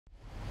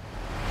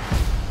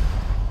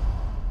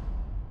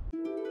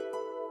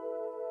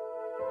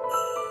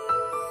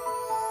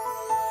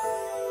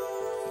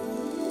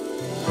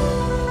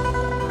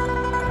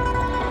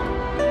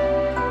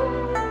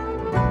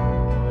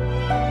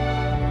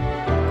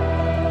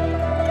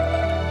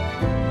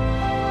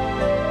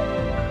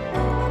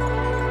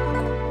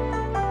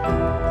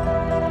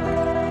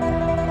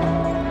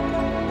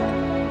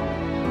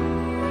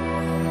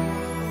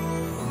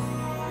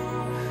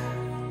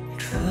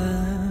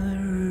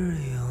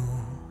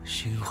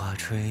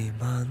水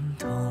满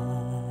头，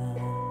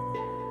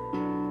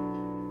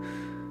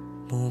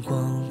目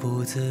光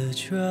不自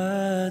觉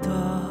地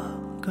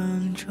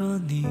跟着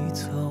你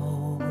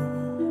走。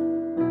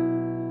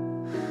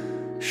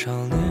少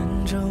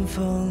年正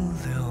风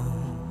流，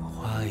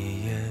花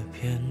一叶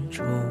扁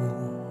舟，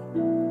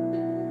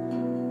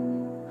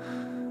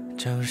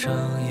将上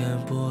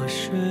演博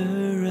世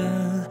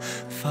人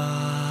发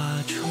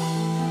愁。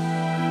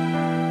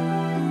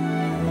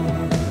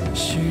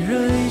昔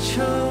人一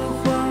场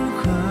黄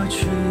河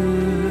去，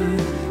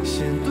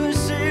先顿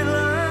西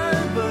来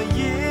把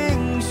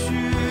应许。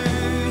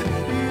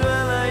原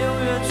来永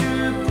远聚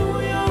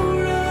不由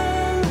人，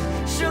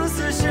生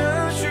死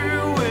相许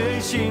为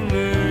情而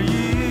已。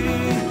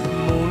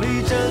梦里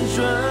辗转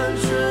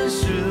全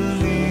是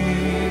你，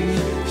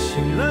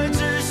醒来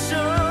只剩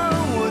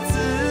我自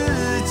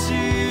己。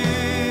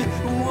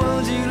忘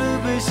记了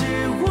悲喜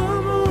忘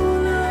不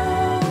了，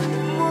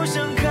莫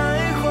想开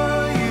花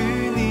与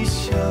你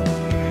相遇。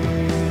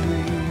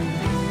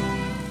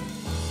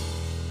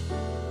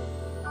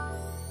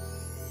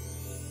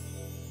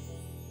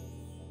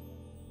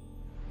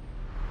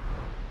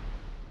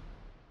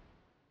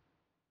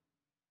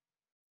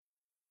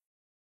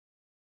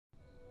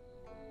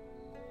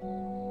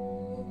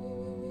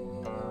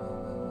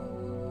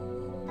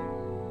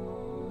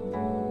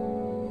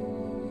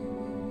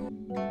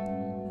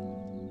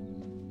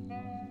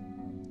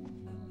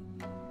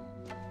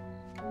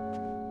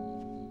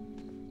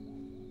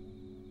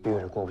遇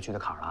着过不去的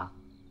坎儿了？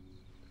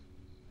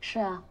是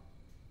啊，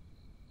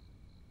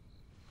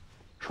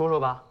说说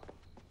吧，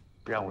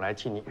让我来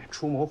替你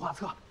出谋划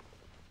策。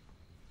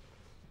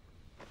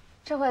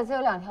这回子有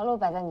2条路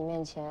摆在你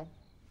面前，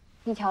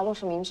一条路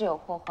是明知有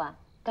祸患，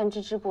但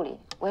置之不理，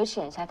维持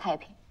眼下太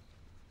平；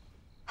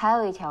还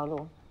有一条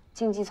路，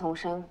荆棘丛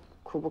生，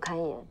苦不堪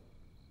言，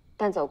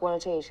但走过了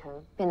这一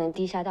程，便能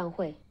低下当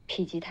会，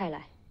否极泰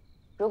来。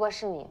如果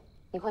是你，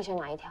你会选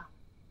哪一条？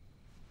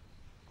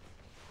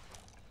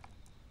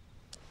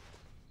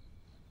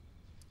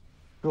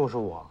若是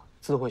我，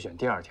自会选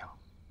第2条，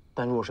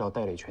但若是要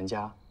带累全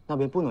家，那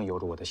便不能由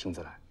着我的性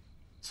子来，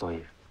所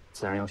以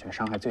自然要选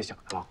伤害最小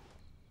的了。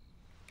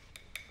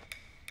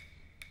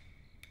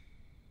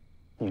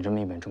你这么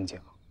一本正经，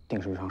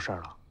定是遇上事儿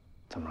了，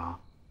怎么了？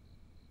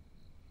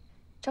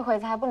这回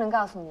子还不能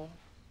告诉你，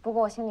不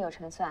过我心里有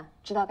成算，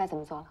知道该怎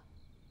么做了。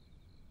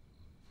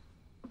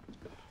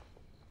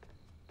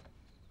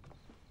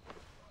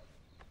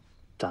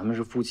咱们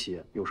是夫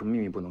妻，有什么秘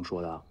密不能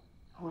说的？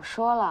我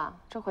说了，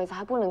这回子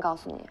还不能告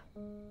诉你。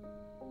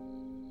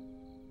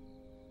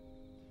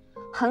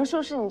横竖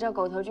是你这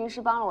狗头军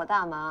师帮了我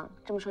大忙，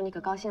这么说你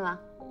可高兴了？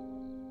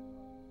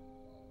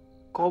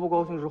高不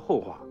高兴是后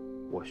话，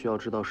我需要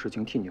知道事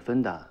情替你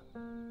分担。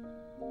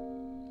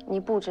你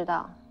不知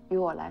道，于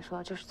我来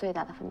说就是最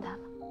大的分担了。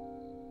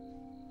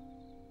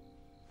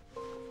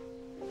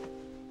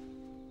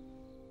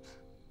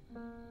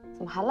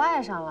怎么还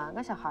赖上了，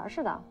跟小孩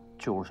似的？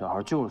就是小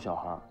孩，就是小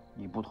孩，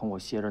你不同我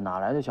歇着，哪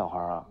来的小孩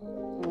啊？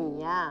你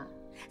呀，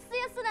四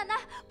爷四奶奶，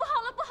不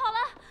好了，不好了！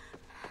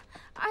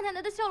二奶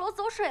奶的绣楼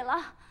走水了。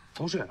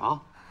走水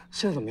了？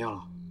现在怎么样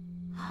了？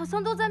好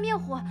像都在灭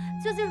火，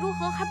究竟如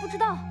何还不知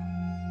道。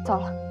走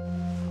了。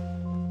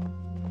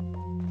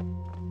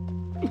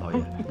老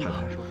爷，太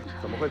太说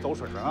怎么会走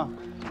水了啊？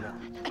来，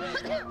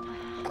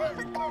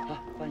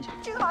换一下。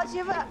这个好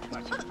媳妇，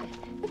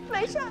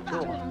没事吧？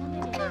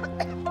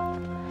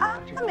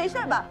啊，她没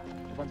事吧？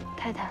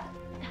太太，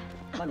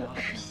慢点啊！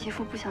是媳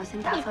妇不小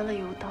心打翻了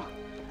油灯，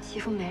媳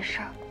妇没事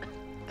儿，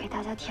给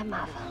大家添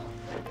麻烦了。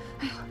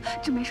哎呦，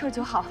这没事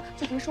就好，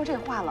就别说这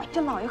话了，这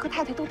老爷和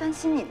太太都担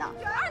心你呢。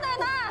二奶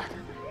奶，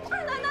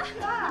二奶奶，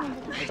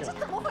这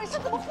怎么回事？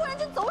怎么忽然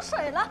间走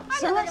水了？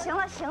行了，行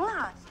了，行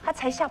了，他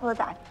才下不了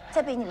胆，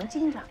再被你们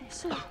惊着。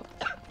是，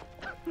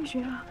玉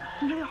雪啊，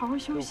你还得好好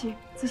休息，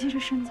仔细这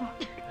身子。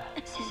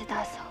谢谢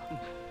大嫂，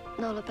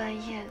闹了半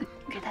夜，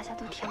给大家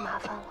都添麻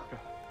烦了。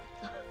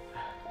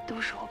都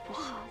是我不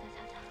好。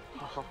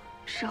好，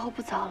时候不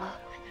早了，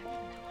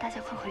大家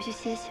快回去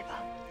歇歇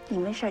吧。你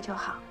没事就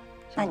好，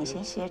那你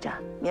先歇着，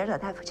明儿找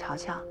大夫瞧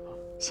瞧，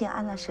先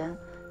安了神，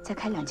再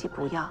开2剂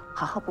补药，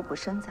好好补补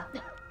身子。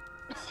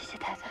谢谢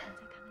太太，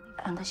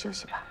让他休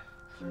息吧。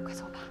快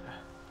走吧，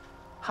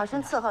好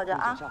生伺候着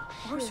啊，好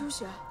好休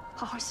息，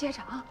好好歇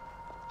着啊。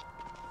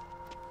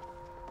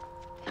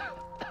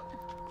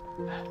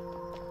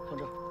放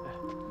这。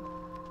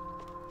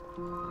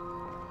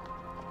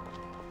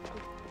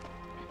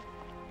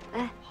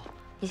哎，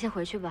你先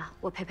回去吧，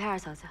我陪陪二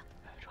嫂子。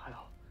这还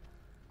好。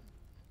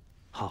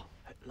好，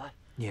来，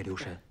你也留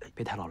神，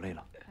别太劳累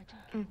了。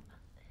嗯。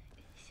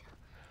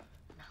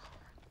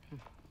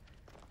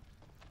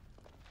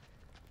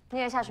你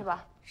也下去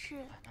吧。是。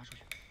拿出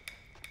去。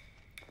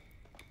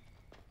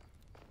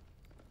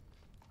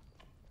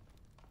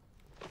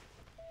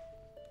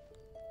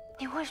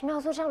你为什么要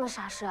做这样的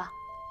傻事啊？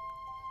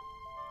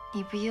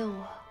你不应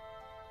我，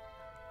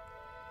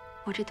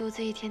我这肚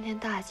子一天天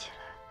大起来，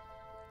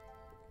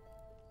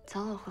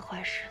早晚会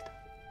坏事的。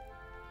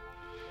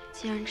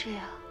既然这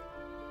样，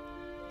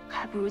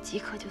还不如即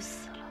刻就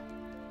死了。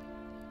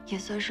也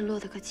算是落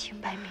得个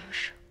清白名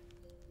声。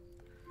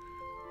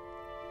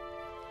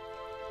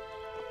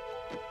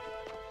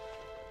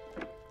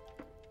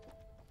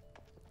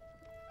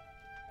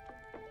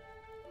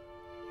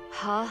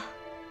好，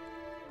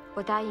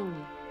我答应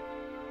你。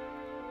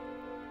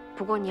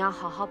不过你要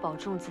好好保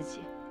重自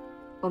己，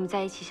我们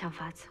在一起想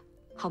法子，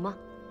好吗？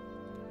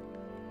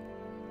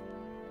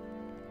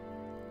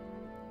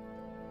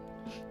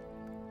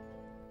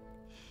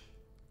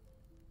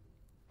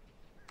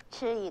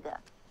吃一个。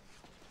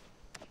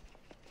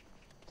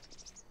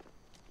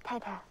太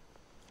太，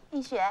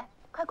映雪，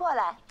快过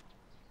来，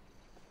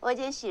我有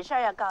件喜事儿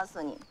要告诉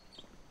你。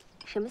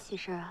什么喜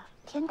事啊？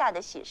天大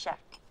的喜事儿，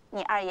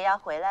你二爷要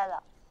回来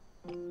了。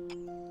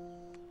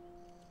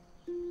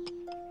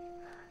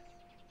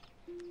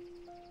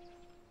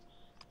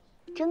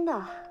真的？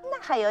那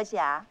还有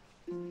假？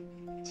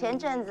前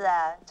阵子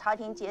朝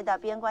廷接到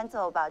边关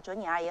奏报，准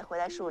你二爷回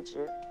来述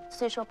职。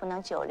虽说不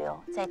能久留，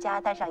在家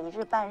待上1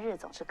日半日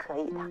总是可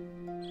以的。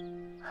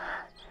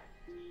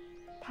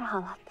太好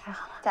了，太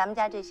好了！咱们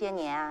家这些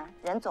年啊，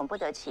人总不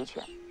得齐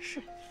全。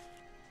是。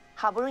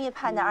好不容易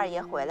盼到二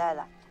爷回来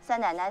了，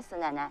三奶奶、四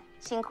奶奶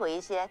辛苦一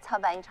些，操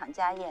办一场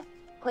家宴。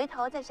回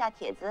头再下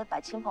帖子，把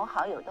亲朋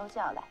好友都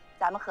叫来，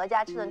咱们合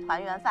家吃顿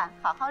团圆饭，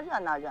好好热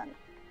闹热闹。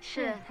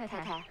是太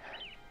太。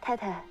太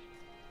太，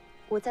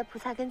我在菩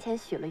萨跟前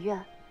许了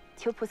愿，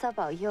求菩萨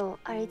保佑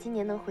二爷今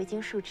年能回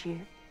京述职。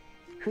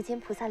如今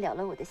菩萨了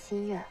了我的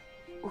心愿，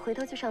我回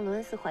头就上隆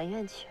恩寺还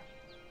愿去。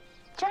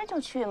今儿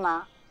就去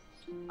吗？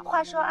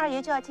话说二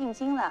爷就要进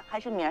京了，还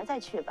是明儿再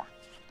去吧？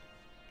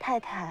太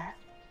太，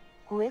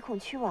我唯恐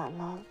去晚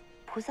了，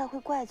菩萨会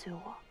怪罪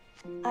我。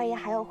二爷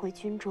还要回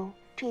军中，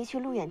这一去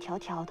路远迢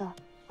迢的，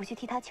我去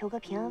替他求个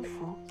平安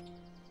符，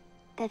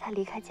待他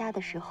离开家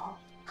的时候，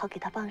好给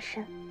他傍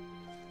身。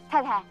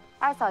太太，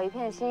二嫂一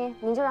片心，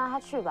您就让她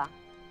去吧。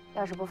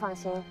要是不放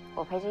心，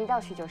我陪着一道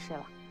去就是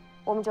了。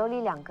我们妯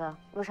娌2个，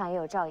路上也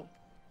有照应。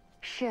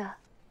是啊，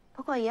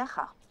不过也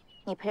好，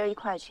你陪着一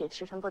块儿去，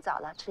时辰不早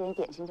了，吃点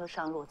点心就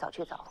上路，早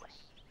去早回。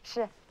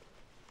是。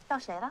到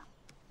谁了？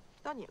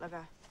到你了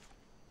呗。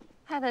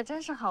太太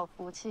真是好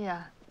福气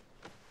呀，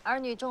儿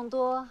女众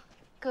多，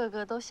个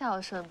个都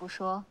孝顺不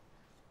说，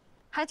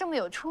还这么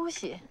有出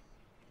息，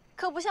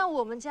可不像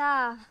我们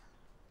家。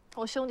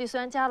我兄弟虽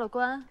然加了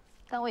官，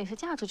但我也是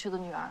嫁出去的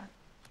女儿，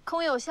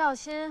空有孝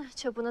心，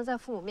却不能在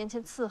父母面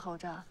前伺候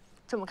着。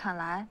这么看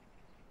来，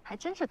还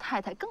真是太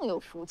太更有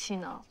福气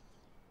呢。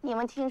你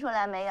们听出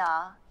来没有？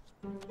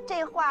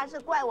这话是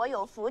怪我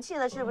有福气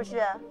了，是不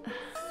是？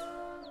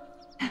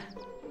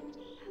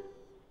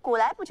古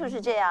来不就是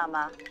这样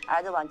吗？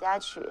儿子往家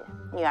娶，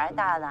女儿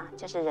大了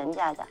就是人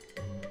家的。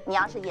你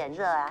要是眼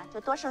热啊，就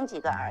多生几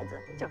个儿子。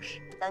就是，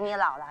等你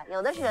老了，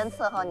有的是人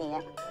伺候你。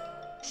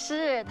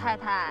是太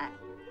太，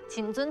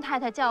请遵太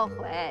太教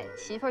诲，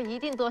媳妇儿一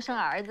定多生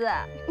儿子。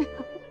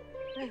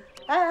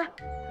哎，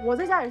我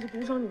在家也是独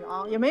生女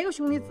啊，也没个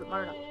兄弟姊妹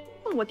的。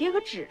那我爹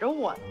可指着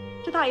我呢，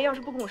这大爷要是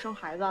不跟我生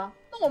孩子，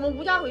那我们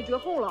吴家可就绝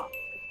后了。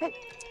哎，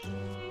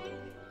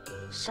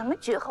什么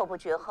绝后不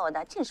绝后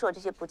的，净说这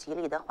些不吉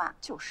利的话。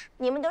就是，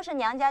你们都是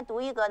娘家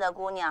独一个的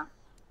姑娘，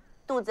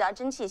肚子要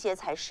争气些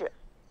才是。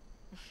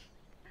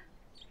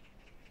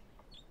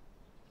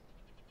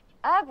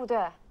哎，不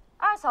对，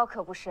二嫂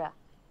可不是。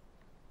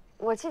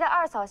我记得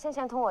二嫂先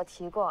前同我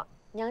提过，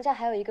娘家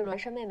还有一个孪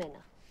生妹妹呢，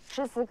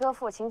诗词歌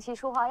赋、琴棋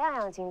书画样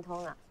样精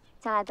通呢。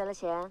将来得了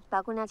钱，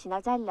把姑娘请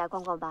到家里来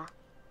逛逛吧。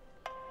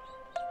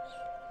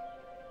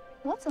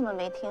我怎么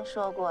没听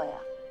说过呀？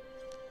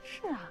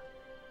是啊，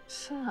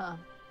是啊。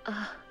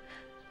啊，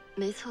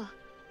没错，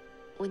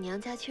我娘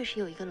家确实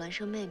有一个孪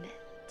生妹妹，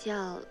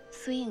叫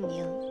苏应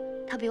宁，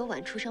她比我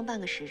晚出生半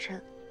个时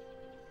辰，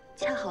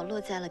恰好落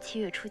在了7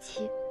月初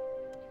7。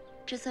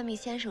这算命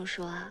先生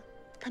说啊，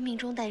她命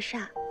中带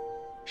煞，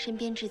身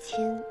边至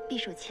亲必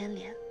受牵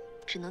连，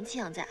只能寄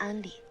养在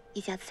安里，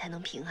一家子才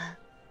能平安。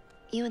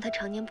因为她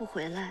常年不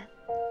回来，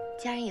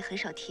家人也很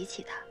少提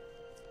起她，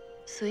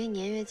所以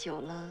年月久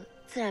了，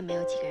自然没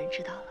有几个人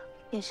知道了。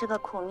也是个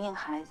苦命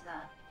孩子。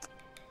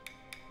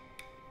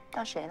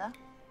到谁了？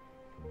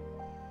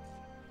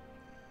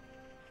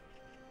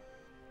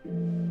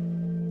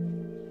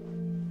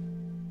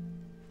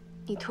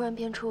你突然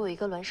编出我一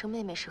个孪生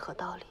妹妹是何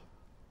道理？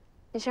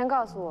你先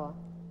告诉我，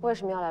为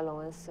什么要来隆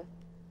恩寺？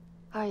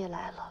二爷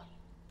来了，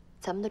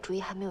咱们的主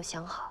意还没有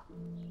想好。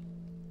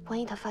万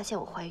一他发现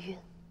我怀孕，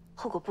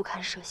后果不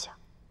堪设想。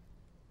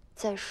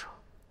再说，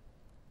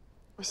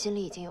我心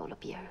里已经有了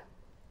别人，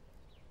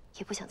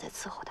也不想再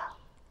伺候他了。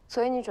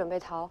所以你准备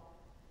逃？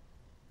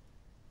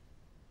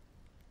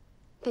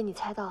被你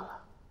猜到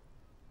了。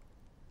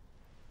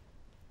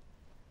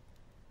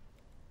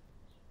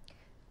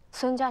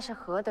孙家是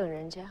何等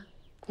人家？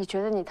你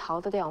觉得你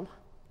逃得掉吗？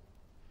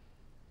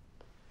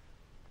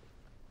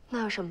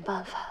那有什么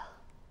办法？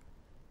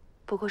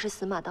不过是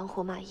死马当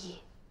活马医，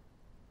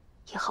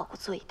也好过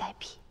坐以待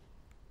毙。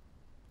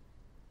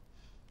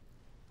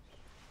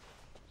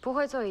不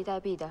会坐以待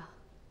毙的。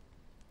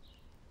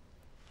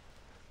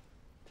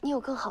你有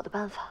更好的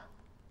办法？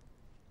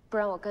不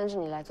然我跟着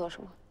你来做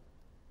什么？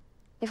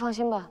你放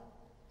心吧，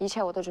一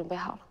切我都准备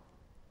好了。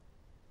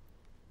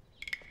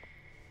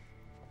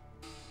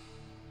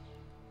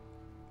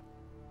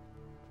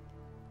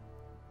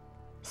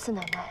四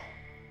奶奶，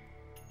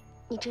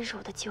你真是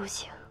我的救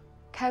星。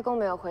开弓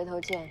没有回头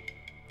箭，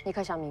你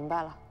可想明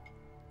白了？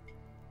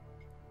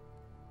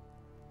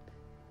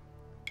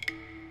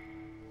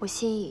我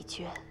心意已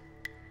决，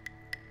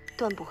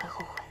断不会后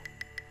悔。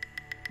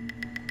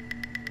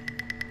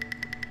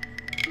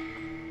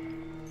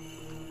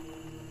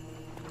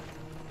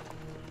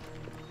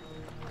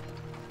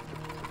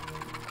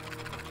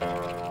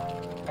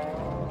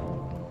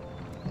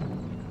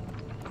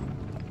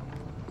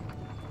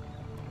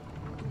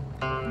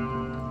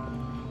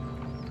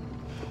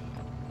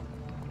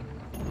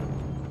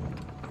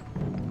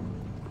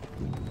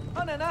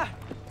二奶奶，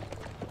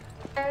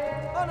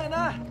二奶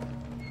奶，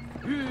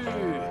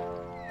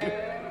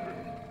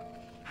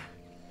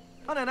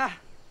二奶奶，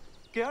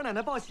给二奶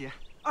奶报喜，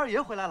二爷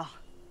回来了。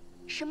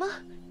什么？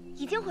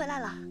已经回来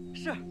了？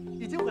是，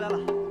已经回来了。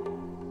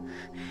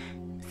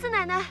四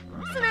奶奶，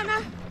四奶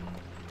奶，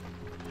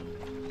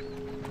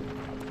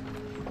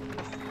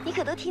你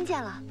可都听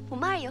见了？我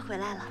们二爷回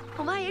来了，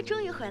我们二爷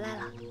终于回来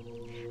了。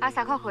阿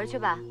萨，快回去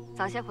吧，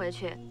早些回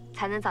去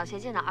才能早些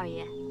见到二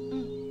爷。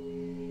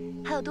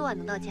还有多晚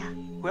能到家？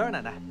回二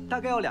奶奶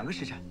大概要2个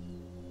时辰。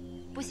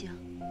不行，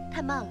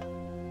太慢了。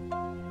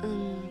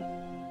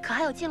可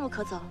还有近路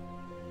可走。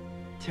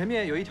前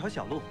面有一条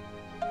小路，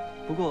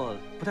不过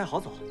不太好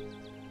走，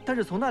但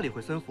是从那里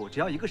回孙府只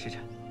要1个时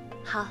辰。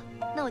好，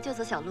那我就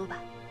走小路吧。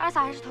二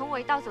嫂还是同我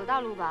一道走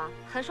大路吧。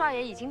横竖二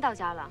爷已经到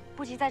家了，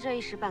不急在这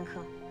一时半刻。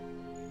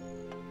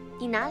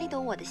你哪里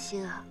懂我的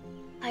心啊？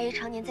二爷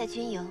常年在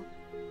军营，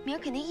明儿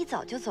肯定一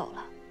早就走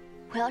了。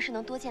我要是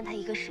能多见他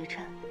1个时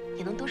辰，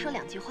也能多说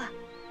2句话。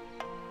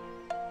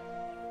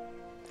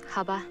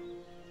好吧，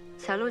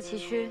小路崎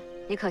岖，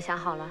你可想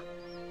好了？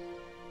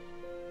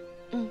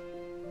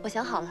我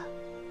想好了，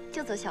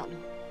就走小路。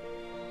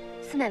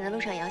四奶奶路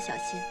上也要小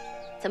心，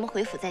咱们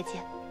回府再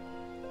见。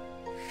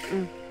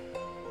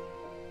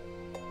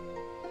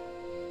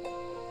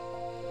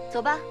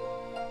走吧。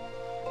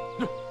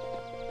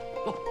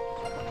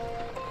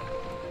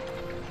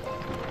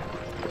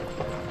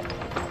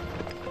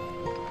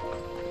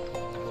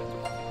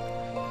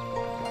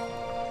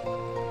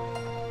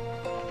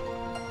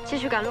继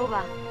续赶路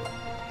吧。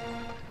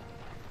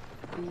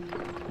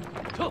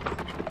撤！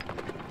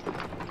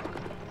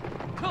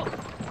撤！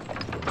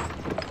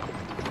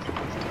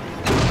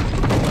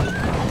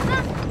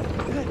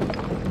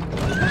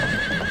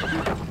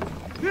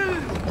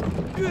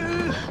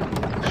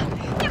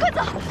你快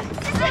走，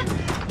西西，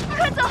你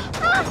快走啊！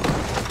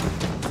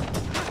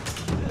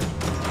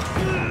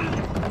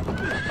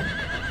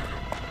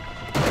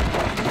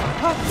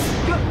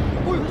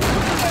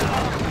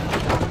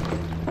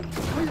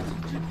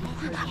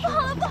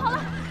不好了，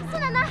四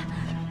奶奶，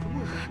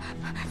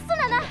四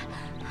奶奶，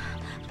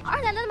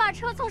二奶奶的马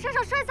车从山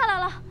上摔下来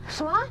了。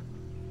什么？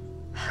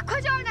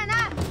快救二奶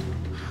奶！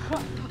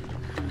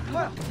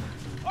快！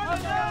二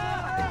奶奶！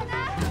二奶奶！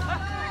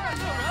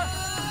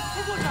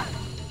快救人！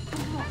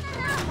冲过去！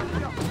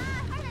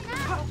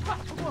快！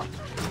冲过！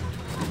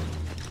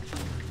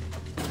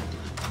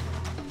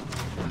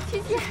琪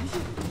琪，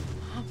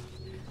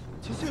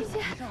琪琪，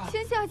醒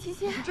醒啊，琪琪！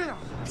这样，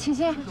晴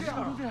晴，怎么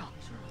成这样？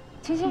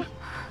晴晴，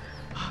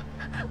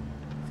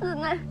四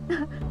奶奶，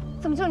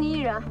怎么就你一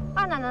人？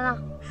二奶奶呢？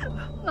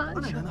二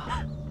奶奶呢？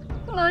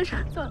马车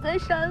走在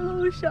山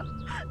路上，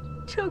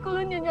车轱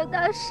辘碾着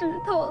大石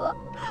头了，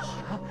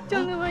就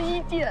那么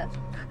一点，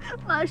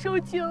马受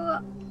惊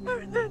了。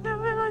二奶奶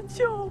为了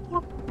救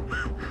我，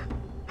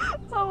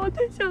把我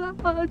推下了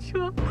马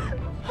车。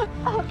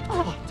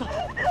走。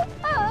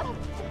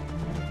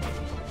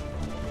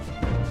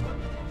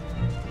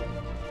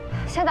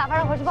先打发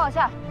人回去报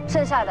信，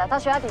剩下的到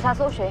悬崖底下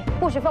搜寻，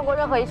不许放过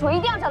任何一处，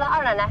一定要找到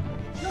二奶奶。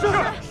是。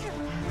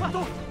快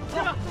走，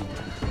前面。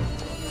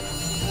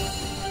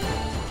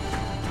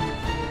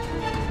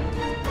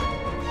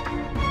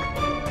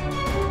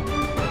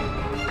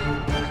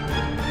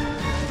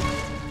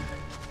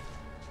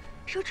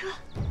收车！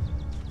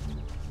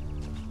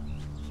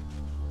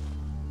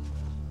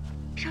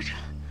收车！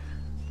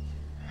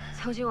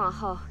从今往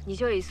后，你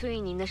就以苏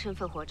运宁的身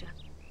份活着。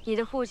你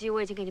的户籍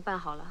我已经给你办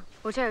好了，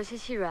我这儿有些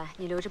细软，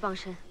你留着傍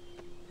身。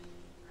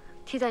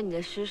替代你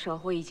的尸首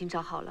我已经找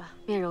好了，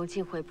面容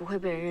尽毁，不会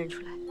被人认出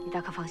来，你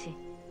大可放心。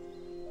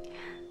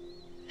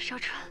少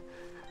春，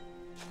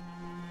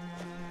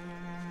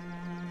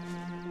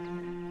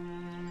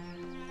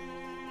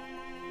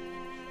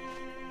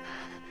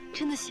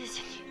真的谢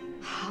谢你。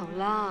好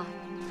了，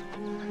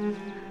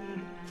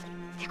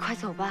你快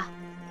走吧。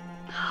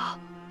好，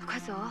快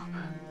走。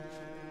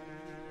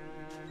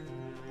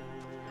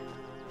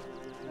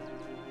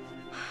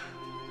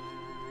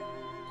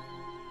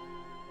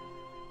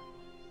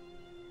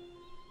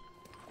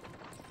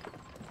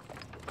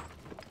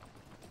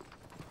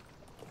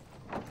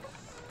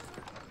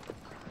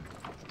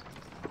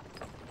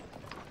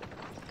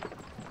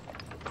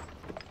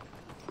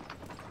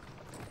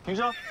停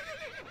车！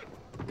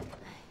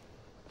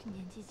这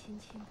年纪轻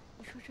轻的，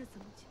你说这怎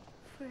么救？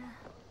夫人，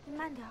你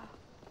慢点儿。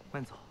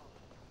慢走。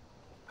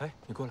哎，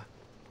你过来。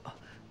啊，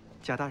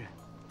贾大人，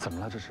怎么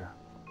了？这是？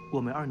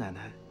我们二奶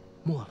奶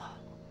没了。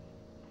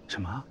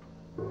什么？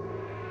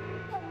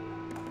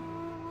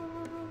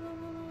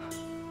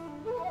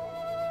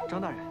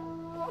张大人，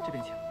这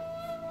边请。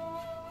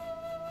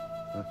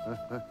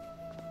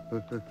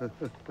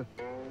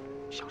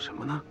想什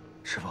么呢？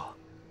师傅，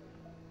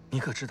你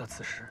可知道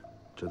此事？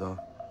知道，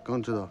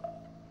刚知道。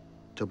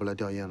这不来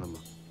吊唁了吗？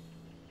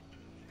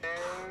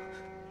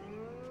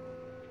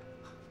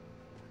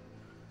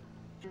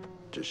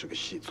只是个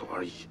细作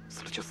而已，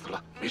死了就死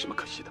了，没什么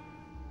可惜的。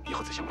以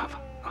后再想办法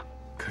啊。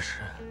可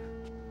是，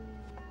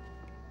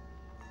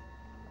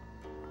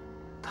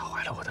她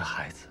怀了我的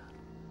孩子。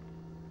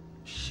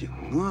行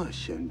啊，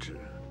贤侄，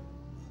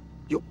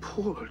有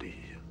魄力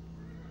呀！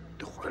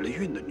对怀了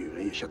孕的女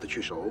人也下得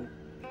去手，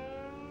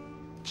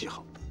极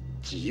好，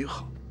极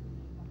好。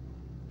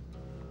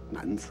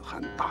男子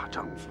汉大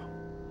丈夫，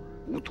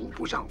无毒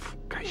不让夫，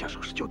该下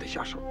手时就得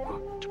下手啊！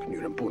这个女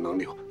人不能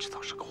留，迟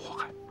早是个祸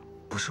害。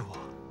不是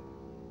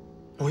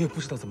我也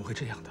不知道怎么会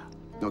这样的。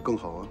那更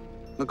好啊，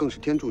那更是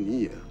天助你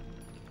也。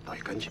倒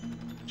也干净，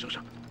省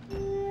省。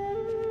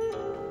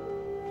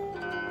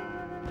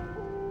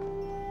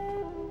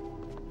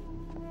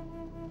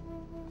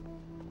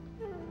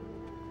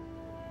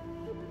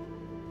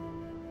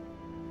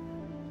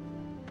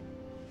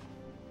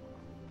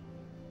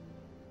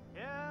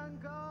天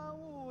干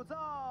物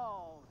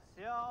燥，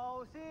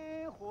小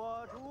心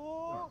火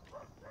烛。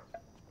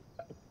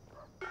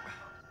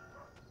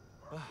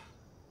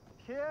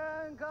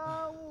天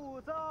干物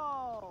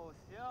燥，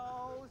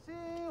小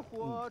心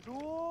火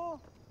烛。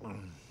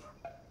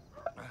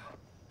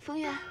冯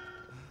源，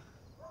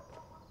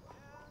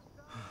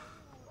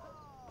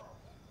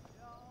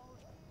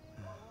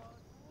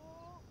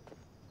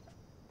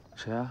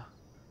谁啊？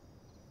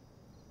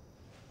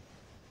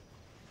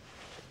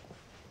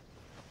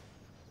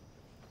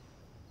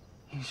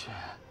映雪，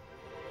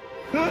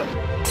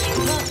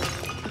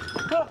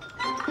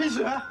映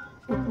雪，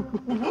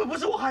不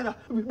是我害的，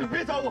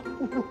别找我，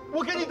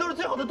我给你都是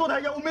最好的堕胎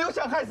药，我没有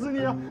想害死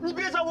你啊！你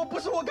别找我，不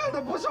是我干的，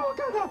不是我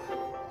干的。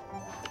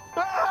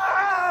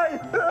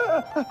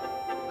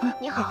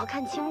你好好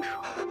看清楚，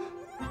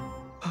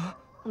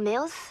我没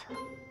有死。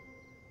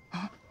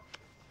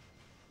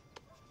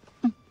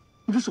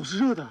你的手是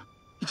热的，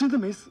你真的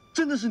没死？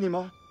真的是你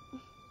吗？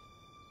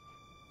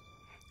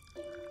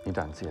你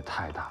胆子也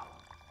太大了，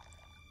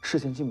事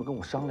前竟不跟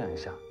我商量一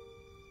下，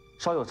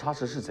稍有差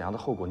池是怎样的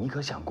后果，你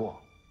可想过？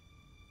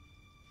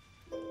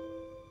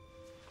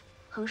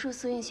横竖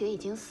苏映雪已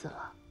经死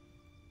了，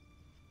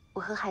我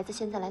和孩子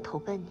现在来投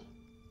奔你，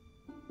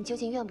你究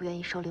竟愿不愿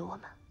意收留我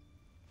们？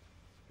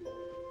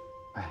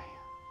哎呀，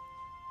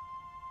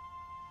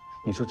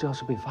你说这要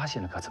是被发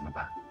现了可怎么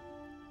办？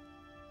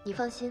你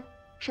放心，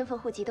身份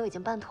户籍都已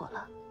经办妥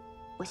了，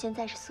我现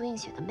在是苏映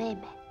雪的妹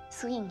妹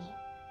苏映宁。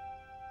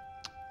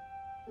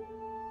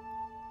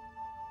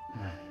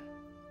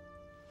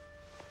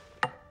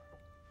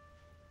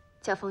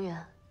贾风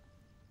源，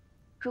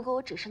如果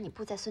我只是你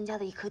布在孙家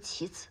的一颗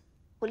棋子，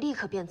我立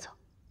刻便走，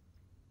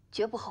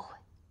绝不后悔。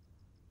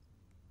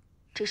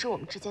只是我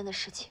们之间的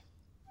事情，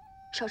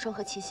少春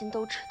和秦心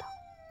都知道。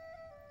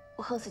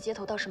我横死街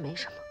头倒是没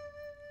什么，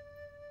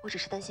我只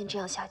是担心这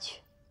样下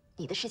去，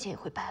你的事情也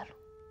会败露。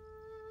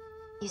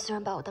你虽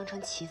然把我当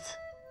成棋子，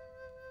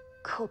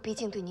可我毕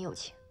竟对你有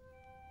情。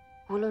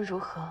无论如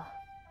何，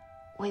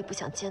我也不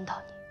想见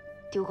到你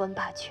丢官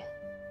罢爵，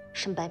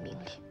身败名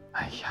裂。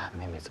哎呀，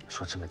妹妹怎么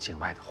说这么见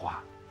外的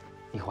话？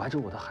你怀着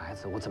我的孩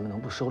子，我怎么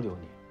能不收留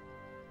你？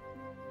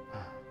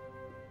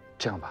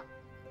这样吧，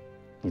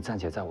你暂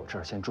且在我这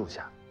儿先住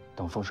下，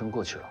等风声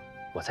过去了，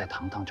我再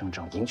堂堂正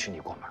正迎娶你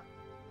过门。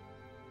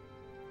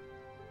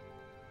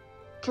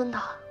真的？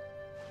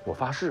我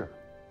发誓。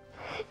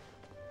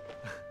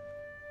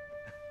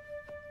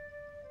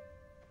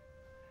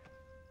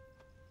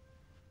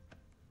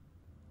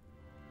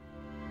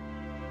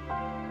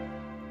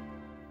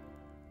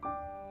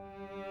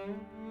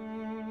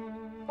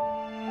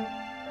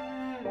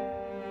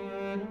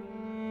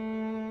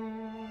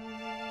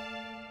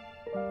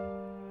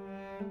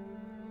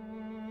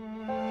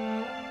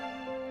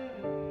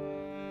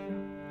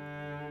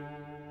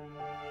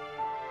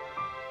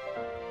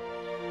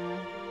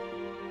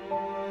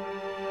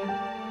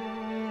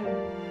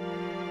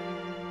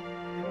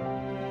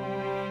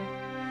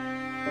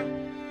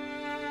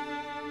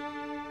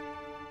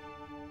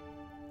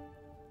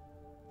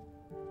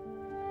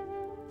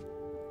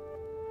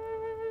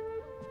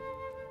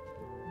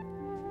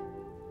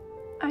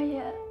二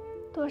爷，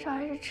多少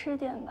还是吃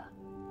点吧。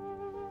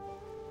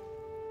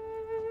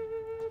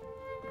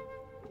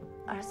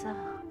儿子，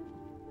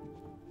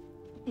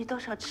你多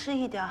少吃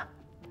一点，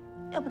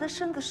要不他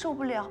身子受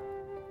不了。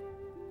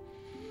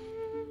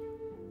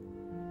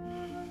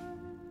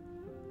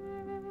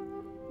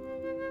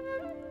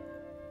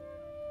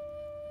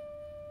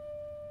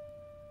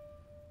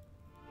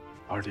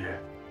二弟，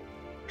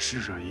逝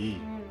者已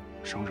矣，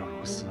生者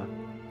如斯，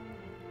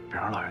别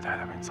让老爷太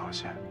太为你操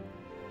心。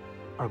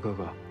二哥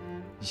哥，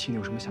你心里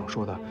有什么想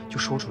说的就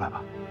说出来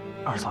吧，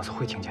二嫂子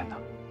会听见的。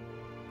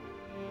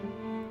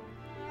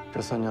这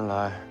3年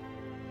来，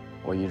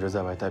我一直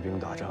在外带兵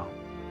打仗，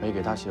没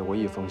给她写过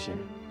一封信，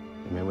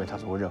也没为她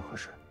做过任何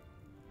事。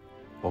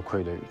我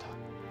愧对于她，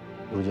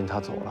如今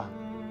她走了，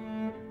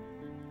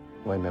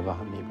我也没办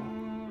法弥补。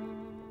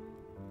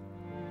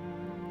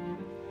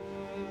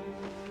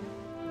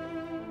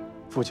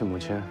父亲母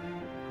亲，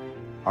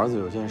儿子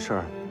有件事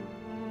儿，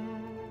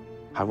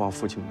还望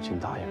父亲母亲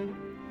答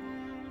应。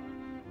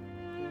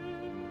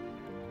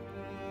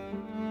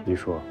你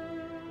说，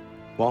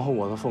往后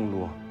我的俸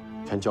禄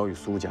全交予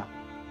苏家，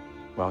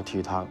我要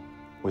替他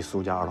为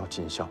苏家二老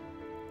尽孝。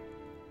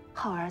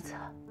好儿子，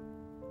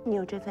你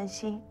有这份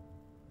心，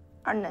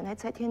二奶奶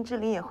在天之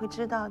灵也会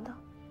知道的。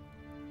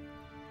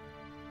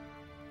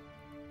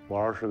我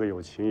儿是个有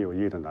情有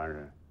义的男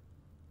人，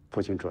父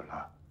亲准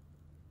了。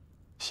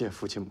谢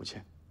父亲母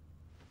亲。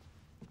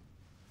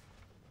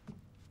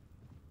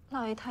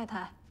老爷太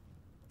太，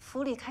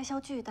府里开销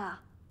巨大，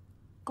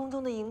宫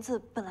中的银子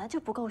本来就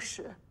不够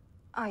使，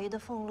二爷的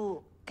俸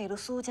禄给了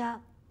苏家，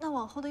那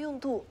往后的用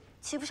度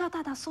岂不是要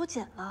大大缩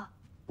减了？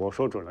我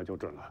说准了就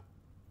准了。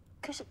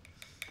可是，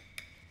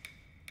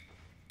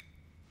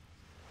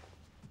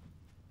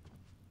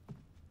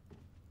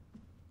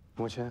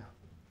母亲，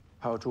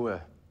还有诸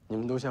位，你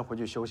们都先回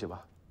去休息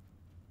吧。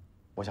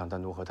我想单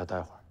独和他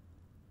待会儿。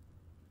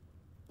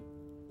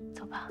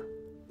走吧。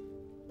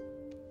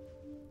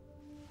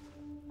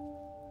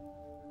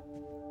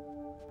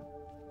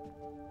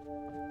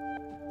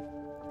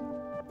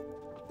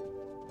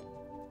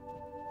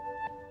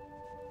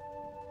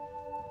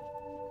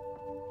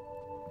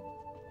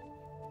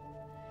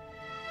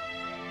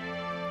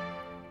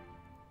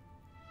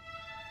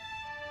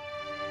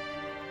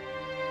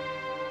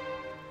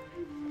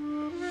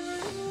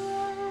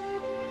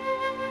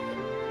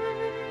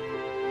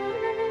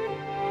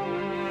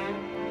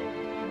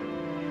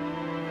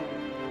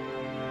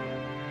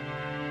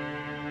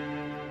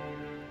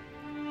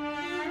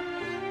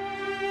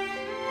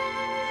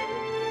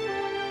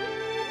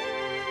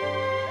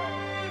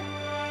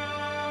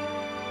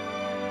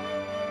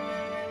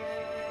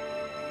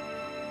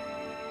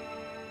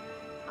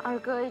二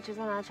哥一直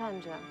在那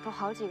站着，都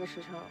好几个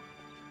时辰了，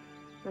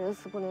人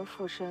死不能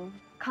复生，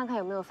看看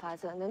有没有法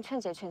子能劝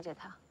解劝解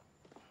他。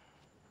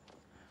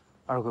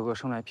二哥哥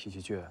生来脾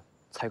气倔，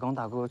才刚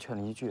大哥劝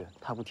了一句，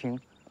他不听，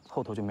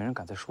后头就没人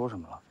敢再说什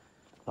么了。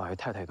老爷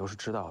太太也都是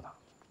知道的，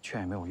劝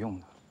也没有用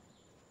的。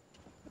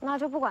那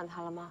就不管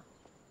他了吗？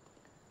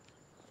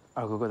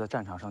二哥哥在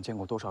战场上见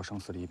过多少生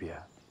死离别，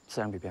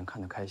自然比别人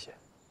看得开些。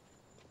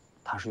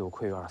他是有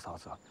愧于二嫂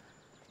子，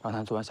让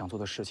他做完想做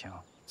的事情，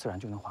自然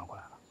就能缓过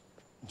来了。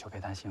你就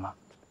别担心了，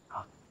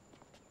啊。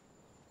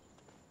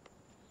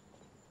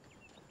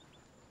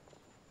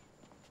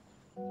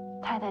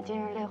太太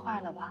今日累坏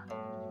了吧？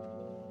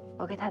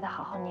我给太太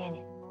好好捏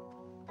捏。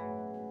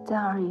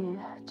咱二爷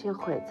这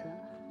会子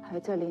还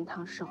在灵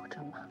堂守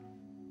着吗？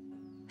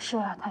是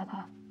啊，太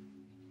太。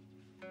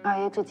二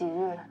爷这几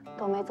日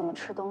都没怎么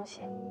吃东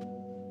西，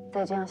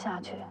再这样下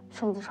去，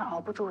身子是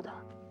熬不住的。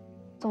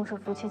纵使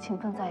夫妻情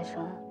分在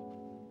身，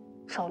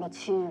守了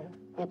7日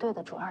也对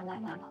得住二奶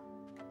奶了。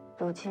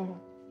如今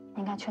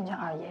应该劝劝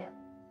二爷，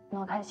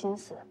挪开心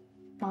思，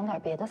忙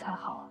点别的才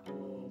好啊。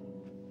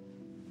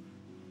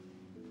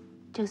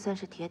就算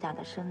是铁打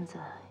的身子，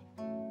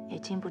也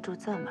禁不住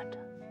这么着。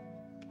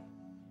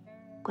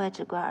怪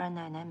只怪二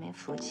奶奶没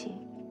福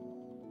气，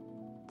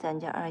咱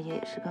家二爷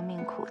也是个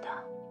命苦的。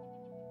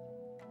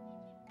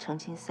成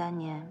亲3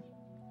年，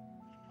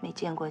没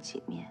见过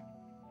几面，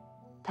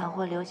倘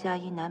或留下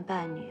一男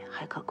半女，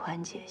还可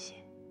宽解些。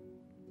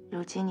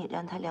如今你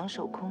让他两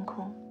手空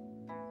空，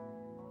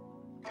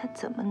他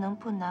怎么能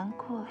不难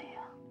过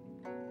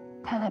呀？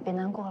太太别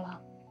难过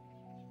了，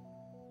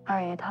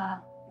二爷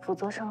他福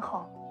泽深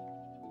厚，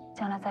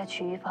将来再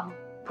娶一房，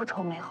不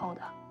愁没后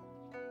的。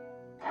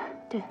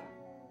对，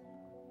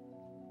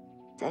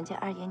咱家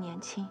二爷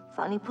年轻，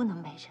房里不能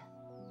没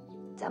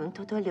人，咱们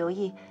多多留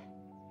意，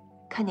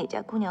看哪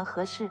家姑娘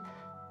合适，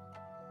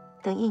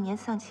等1年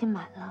丧期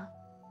满了，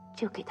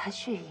就给他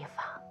续一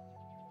房。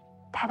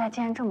太太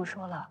既然这么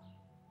说了，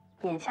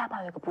眼下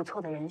倒有个不错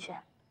的人选。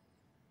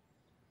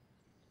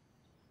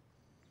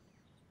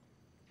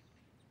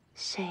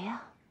谁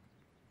呀？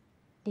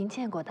您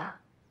见过的，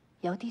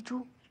姚滴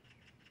珠。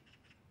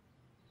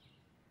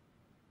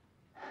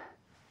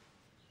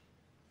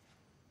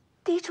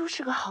滴珠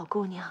是个好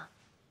姑娘。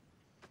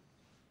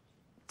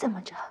这么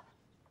着，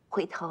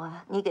回头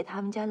啊，你给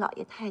他们家老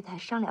爷太太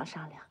商量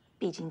商量，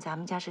毕竟咱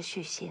们家是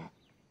续弦，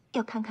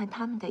要看看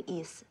他们的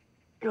意思。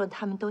若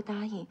他们都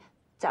答应，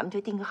咱们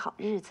就定个好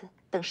日子，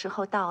等时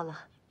候到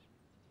了，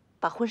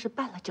把婚事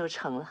办了就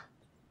成了。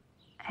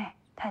哎，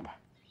太太。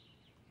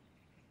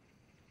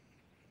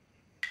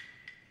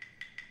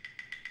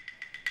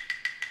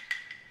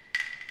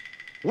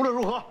无论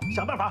如何，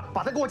想办法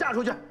把她给我嫁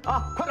出去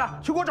啊！快点，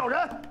去给我找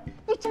人！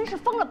你真是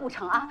疯了不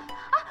成啊！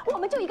啊！我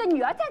们就一个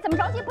女儿，再怎么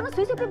着也不能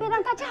随随便便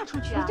让她嫁出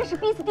去啊！你这是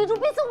逼死地主，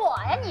逼死我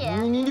呀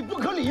你！你不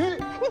可理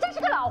喻！你真是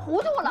个老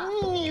糊涂了！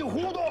你糊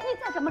涂！你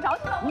再怎么着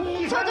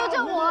你救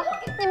我！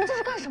你们这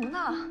是干什么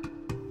呢？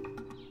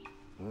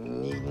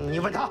你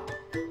问他。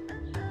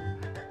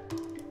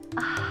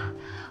啊，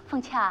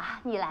凤俏，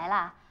你来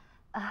了。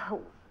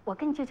我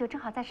跟舅舅正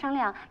好在商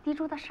量滴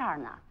珠的事儿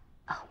呢。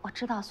我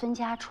知道孙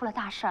家出了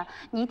大事儿，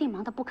你一定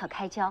忙得不可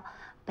开交，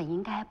本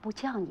应该不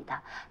叫你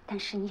的。但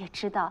是你也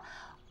知道，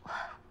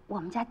我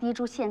们家滴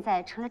珠现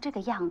在成了这个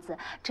样子，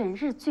整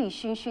日醉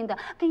醺醺的，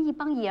跟一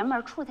帮爷们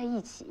儿处在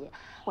一起，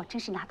我真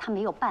是拿他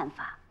没有办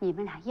法。你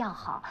们俩要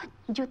好，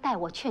你就代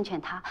我劝劝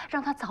他，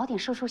让他早点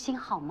收收心，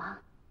好吗？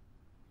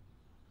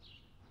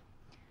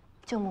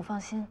舅母放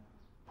心，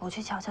我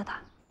去瞧瞧他。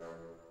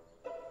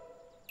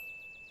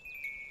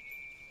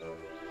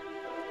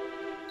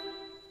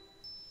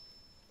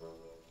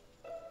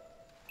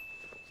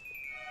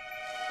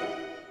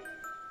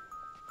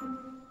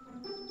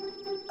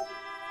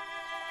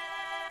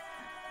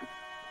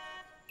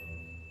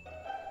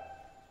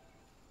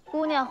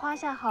姑娘花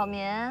下好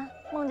眠，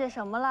梦见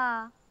什么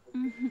啦？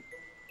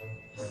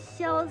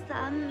潇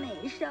洒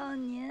美少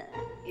年，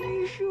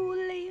玉树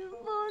临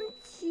风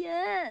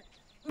前。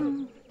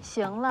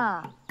行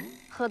了，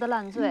喝得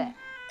烂醉，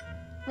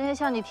那些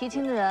向你提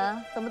亲的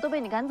人怎么都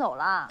被你赶走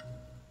了？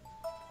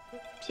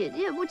姐姐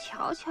也不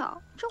瞧瞧，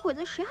这会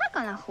子谁还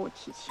敢来和我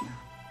提亲啊？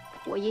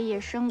我爷爷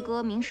笙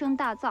歌名声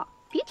大噪，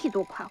别提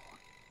多快活。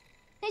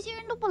那些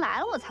人都不来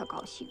了，我才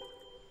高兴。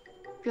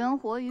人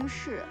活于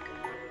世，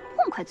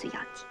痛快最要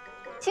紧。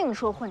净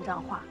说混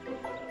账话！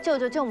舅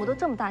舅舅母都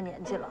这么大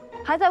年纪了，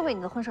还在为你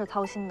的婚事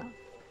操心呢。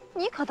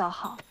你可倒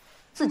好，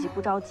自己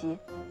不着急，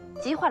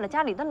急坏了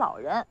家里的老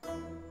人。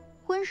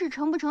婚事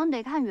成不成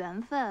得看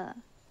缘分，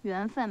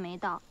缘分没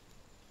到，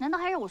难道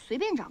还让我随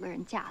便找个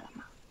人嫁了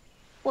吗？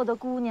我的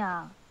姑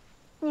娘，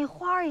你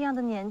花儿一样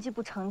的年纪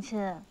不成亲，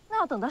那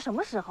要等到什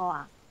么时候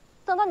啊？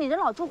等到你人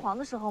老珠黄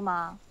的时候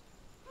吗？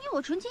要我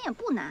成亲也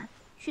不难。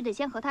须得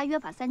先和他约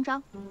法3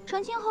章，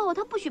成亲后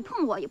他不许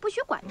碰我，也不许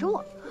管着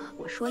我。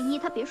我说1，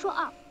他别说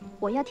2。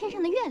我要天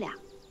上的月亮，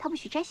他不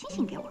许摘星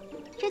星给我，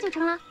这就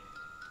成了。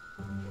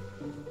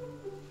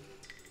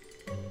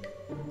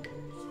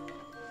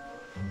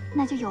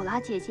那就有劳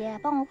姐姐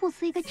帮我物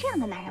色一个这样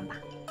的男人吧，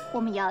我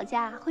们姚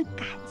家会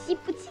感激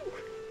不尽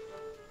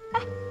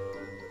的。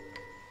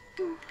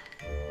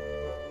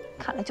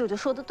看来舅舅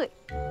说的对，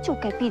就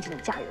该逼着你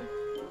嫁人。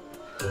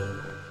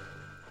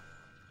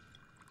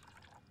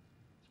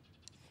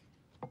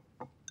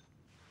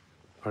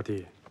二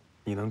弟，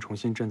你能重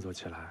新振作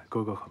起来，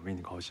哥哥很为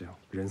你高兴。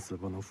人死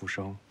不能复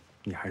生，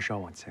你还是要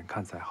往前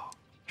看才好。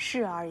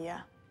是啊，二爷，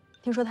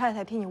听说太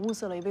太替你物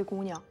色了一位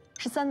姑娘，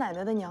是三奶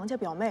奶的娘家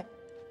表妹，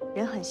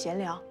人很贤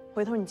良，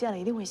回头你见了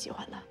一定会喜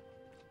欢的。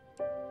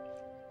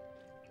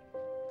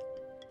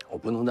我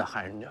不能再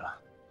害人家了，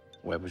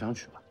我也不想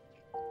娶了。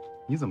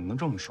你怎么能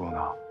这么说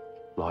呢？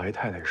老爷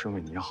太太也是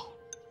为你好。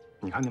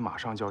你看你马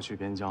上就要去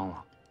边疆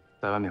了，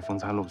在外面风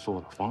餐露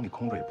宿的，房里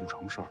空着也不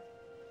成事儿。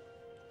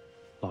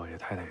老爷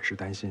太太也是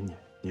担心你，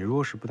你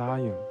若是不答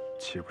应，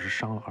岂不是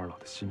伤了二老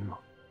的心吗？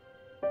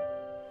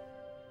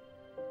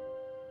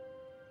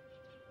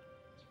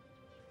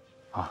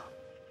啊，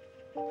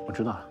我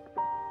知道了。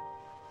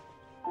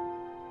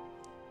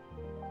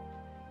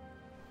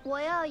我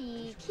要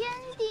以天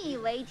地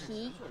为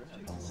题，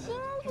星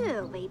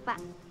月为伴，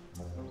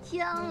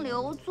江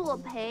流作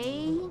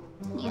陪，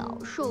鸟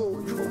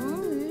兽虫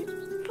鱼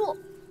作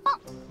伴。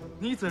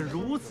你怎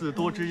如此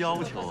多之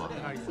要求啊？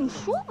你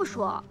说不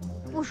说？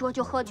不说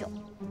就喝酒，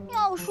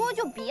要说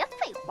就别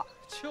废话。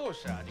就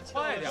是啊，你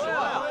快点说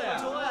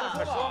呀！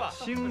快说吧。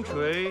星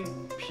垂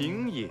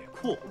平野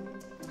阔，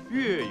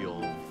月有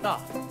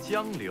大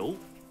江流。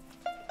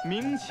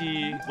名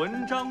起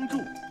文章著，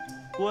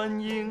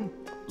观音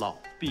老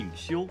病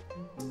休。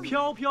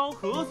飘飘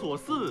何所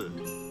似？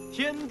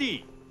天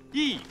地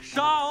一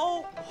沙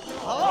鸥。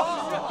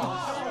好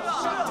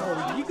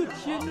一个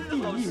天地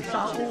一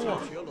沙鸥啊！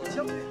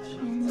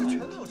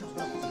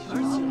而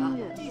且啊，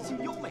意境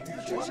优美，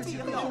真是极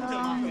了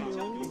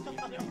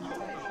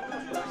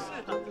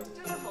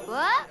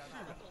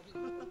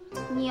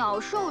鸟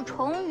兽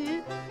虫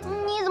鱼，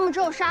你怎么只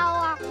有沙鸥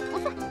啊？不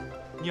算。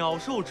鸟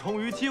兽虫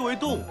鱼皆为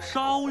动物，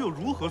沙鸥又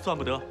如何算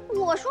不得？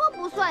我说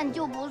不算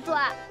就不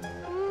算，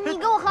你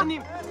给我喝。你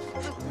喝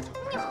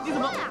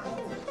呀？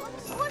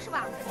你喝是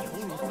吧？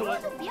喝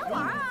就别玩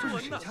啊！这是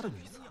谁家的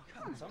女子？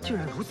竟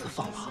然如此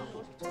放浪，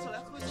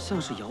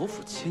像是姚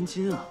府千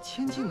金啊！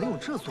千金能有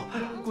这做派？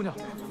姑娘，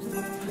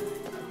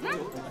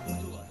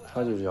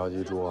她就是姚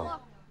滴珠啊。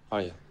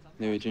二爷，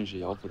那位正是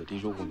姚府的滴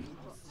珠姑娘。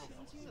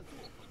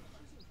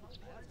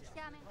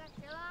下面该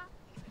谁了？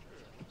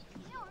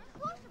没有人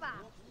说是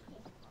吧？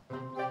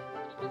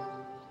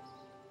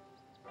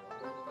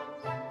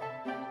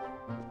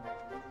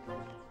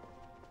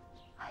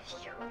哎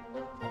呦，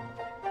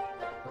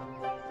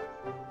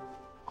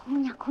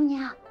姑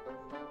娘，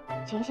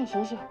醒醒，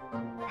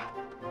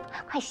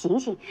快醒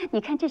醒！你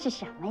看这是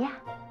什么呀？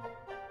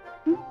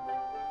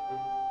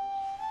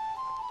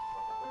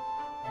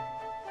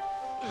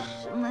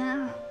什么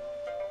呀？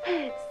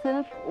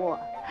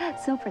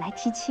孙府来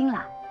提亲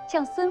了。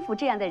像孙府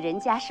这样的人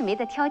家是没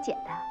得挑拣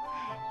的。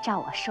照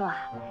我说啊，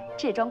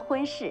这桩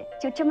婚事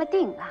就这么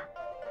定了。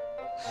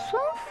孙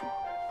府？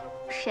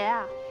谁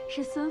啊？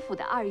是孙府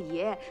的二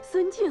爷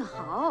孙俊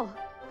豪。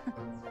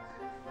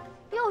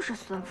又是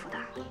孙府的。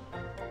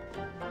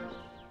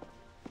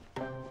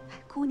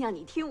姑娘，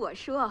你听我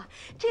说，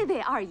这位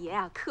二爷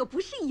啊，可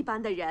不是一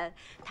般的人。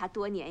他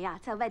多年呀，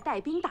在外带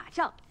兵打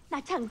仗，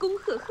那战功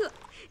赫赫，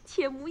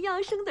且模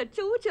样生得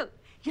周正，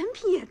人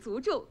品也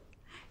足重。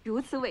如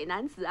此伟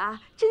男子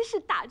啊，真是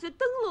打着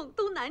灯笼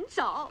都难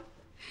找。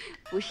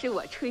不是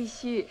我吹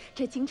嘘，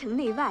这京城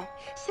内外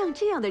像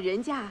这样的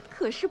人家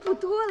可是不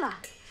多了。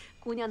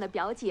姑娘的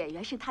表姐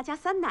原是他家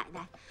三奶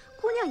奶，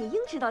姑娘也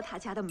应知道他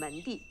家的门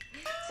第。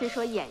虽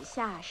说眼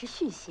下是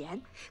续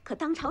弦，可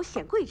当朝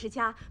显贵之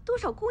家，多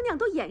少姑娘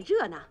都眼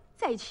热呢。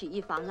再娶一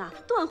房啊，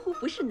断乎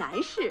不是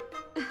难事。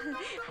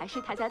还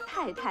是他家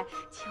太太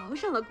瞧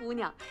上了姑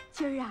娘，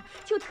今儿啊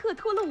就特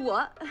托了我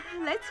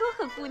来撮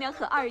合姑娘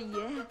和二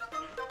爷。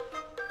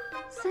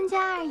孙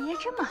家二爷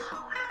这么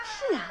好啊？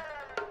是啊，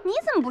你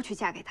怎么不去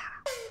嫁给他？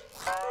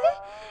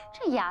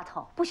这丫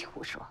头不许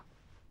胡说。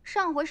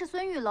上回是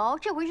孙玉楼，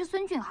这回是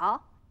孙俊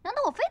豪，难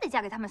道我非得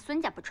嫁给他们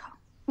孙家不成？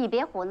你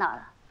别胡闹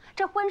了，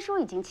这婚书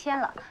已经签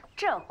了，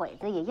这会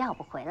子也要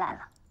不回来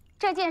了。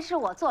这件事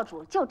我做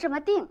主，就这么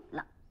定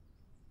了。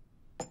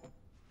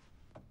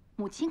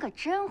母亲可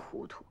真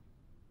糊涂，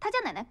他家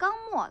奶奶刚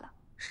没了，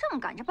正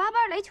赶着巴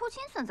巴来求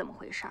亲，算怎么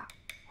回事？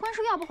婚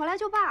书要不回来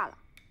就罢了，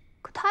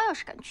可他要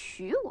是敢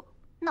娶我，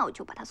那我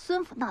就把他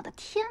孙府闹得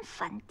天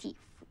翻地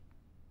覆。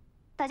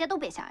大家都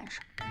别瞎安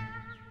生。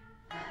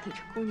你这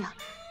姑娘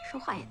说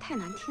话也太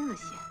难听了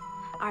些。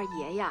二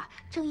爷呀，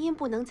正因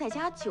不能在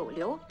家久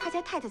留，他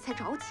家太太才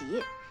着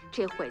急。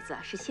这会子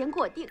是先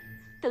过定，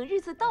等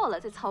日子到了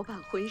再操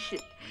办婚事，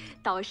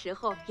到时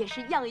候也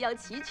是样样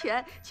齐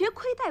全，绝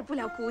亏待不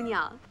了姑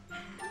娘。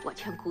我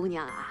劝姑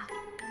娘啊，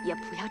也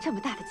不要这么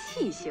大的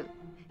气性。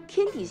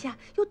天底下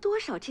有多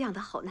少这样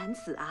的好男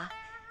子啊？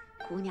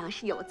姑娘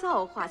是有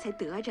造化才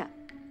得着，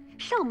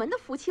上门的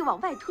福气往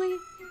外推，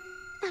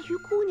那于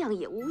姑娘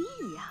也无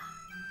益呀。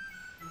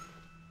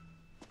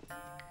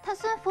他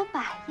孙府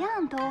百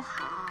样都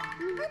好，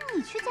那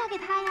你去嫁给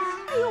他呀？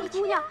哎呦，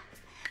姑娘，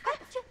哎，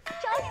去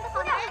找你的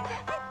好男人。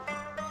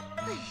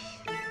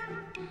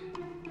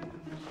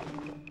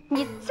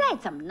你再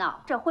怎么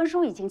闹，这婚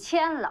书已经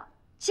签了，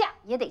嫁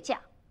也得嫁，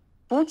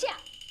不嫁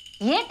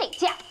也得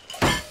嫁。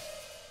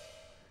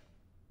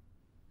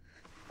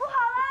不好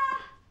了，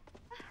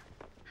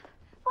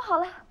不好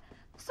了，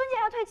孙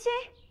家要退亲。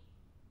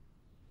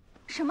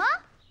什么？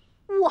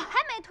我还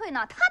没退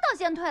呢，他倒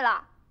先退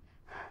了。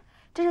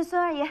这是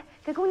孙二爷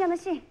给姑娘的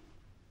信。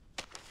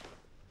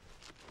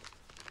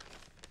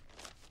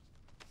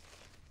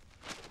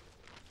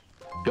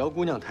姚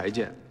姑娘台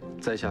见，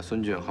在下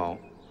孙俊豪，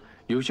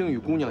有幸与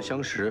姑娘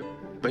相识，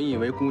本以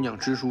为姑娘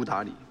知书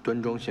达理、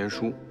端庄贤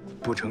淑，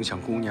不成想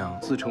姑娘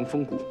自成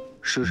风骨，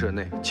诗社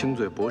内轻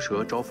嘴薄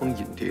舌，招蜂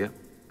引蝶；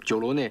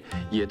酒楼内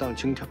野荡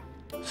轻佻，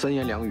三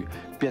言两语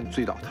便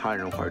醉倒他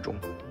人怀中。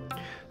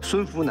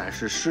孙府乃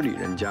是诗礼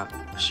人家，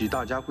喜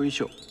大家闺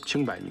秀、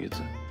清白女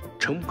子，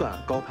诚不敢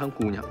高攀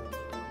姑娘，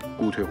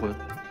故退婚，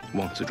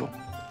望自重。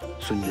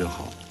孙俊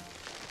豪。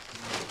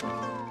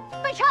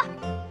备车！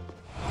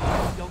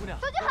姚姑娘，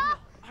孙俊豪，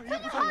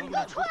孙俊豪，你给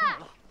我出来！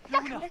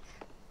让开！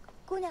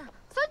姑娘，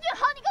孙俊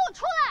豪，你给我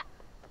出来！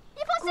一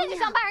封信就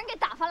想把人给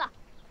打发了，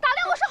打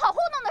量我是好糊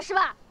弄的是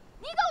吧？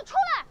你给我出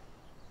来！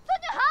孙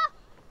俊豪，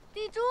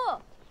滴珠，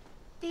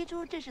滴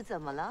珠，这是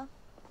怎么了？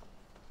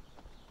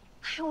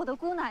哎呦，我的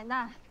姑奶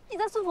奶！你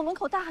在孙府门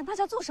口大喊大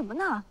叫做什么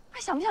呢？还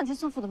想不想进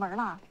孙府的门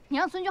了？你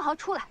让孙俊豪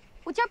出来，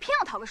我今儿偏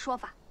要讨个说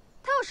法。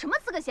他有什么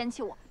资格嫌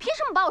弃我？凭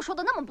什么把我说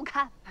的那么不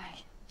堪？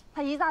哎，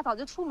他一大早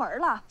就出门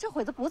了，这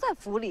会子不在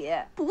府里。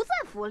不在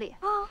府里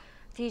啊！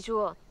滴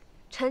珠，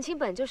成亲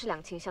本就是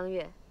两情相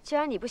悦。既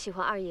然你不喜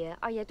欢二爷，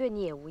二爷对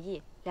你也无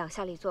意，两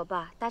下里作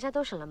罢，大家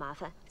都省了麻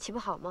烦，岂不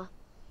好吗？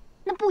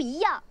那不一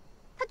样，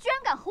他居然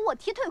敢和我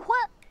提退婚。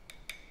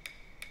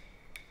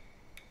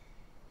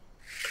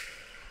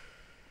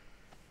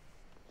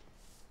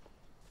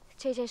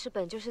这件事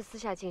本就是私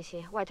下进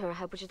行，外头人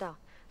还不知道。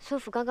孙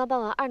府刚刚办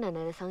完二奶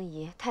奶的丧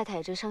仪，太太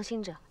也正伤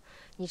心着。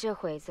你这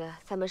会子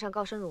在门上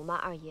高声辱骂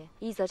二爷，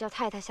一则叫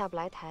太太下不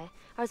来台，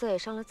二则也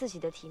伤了自己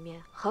的体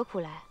面，何苦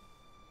来？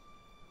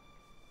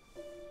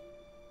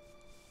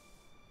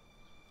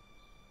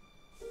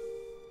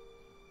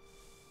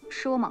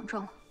是我莽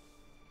撞了。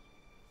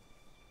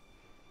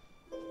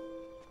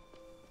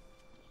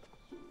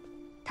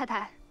太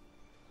太，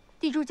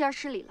滴珠今儿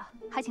失礼了，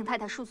还请太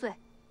太恕罪。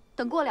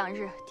等过2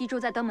日，滴珠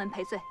再登门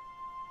赔罪。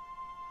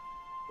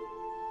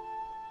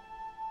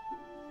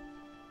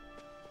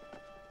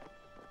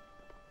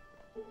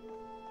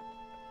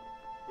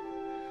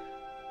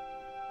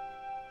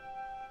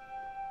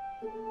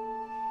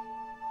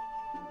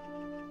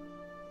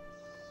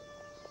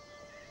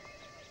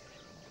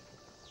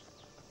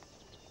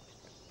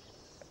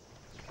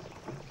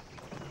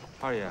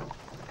二爷，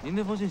您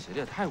那封信写的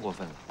也太过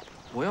分了。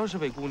我要是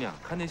位姑娘，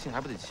看那信还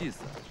不得气死？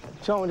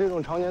像我这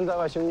种常年在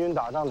外行军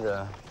打仗的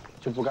人，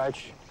就不该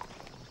娶。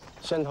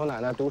先头奶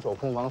奶独守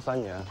空房3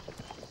年，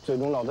最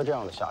终落得这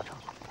样的下场，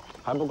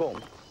还不够吗？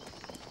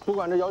不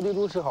管这姚滴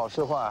珠是好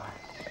是坏，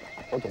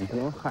我总不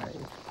能害人。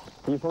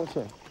一封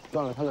信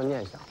断了他的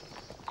念想，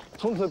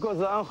从此各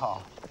自安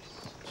好，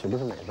岂不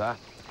是美哉？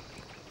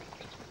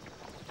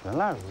原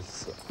来如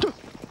此。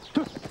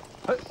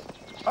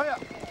哎呀，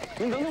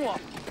您等等我。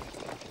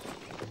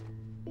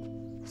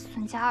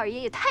孙家二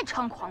爷也太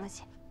猖狂了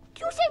些，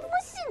丢下一封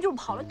信就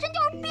跑了，真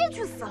叫人憋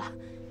屈死了。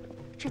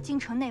这京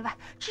城内外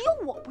只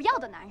有我不要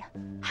的男人，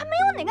还没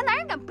有哪个男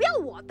人敢不要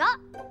我的。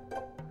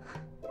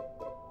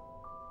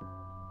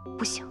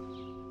不行，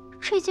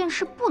这件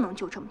事不能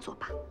就这么作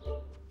罢，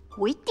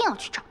我一定要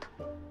去找他，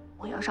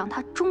我要让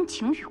他钟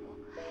情于我，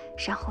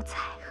然后再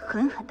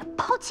狠狠地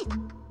抛弃他。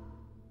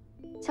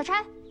小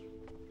钗，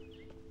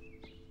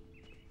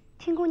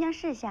听姑娘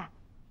示下，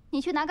你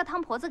去拿个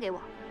汤婆子给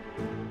我。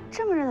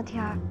这么热的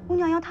天儿，姑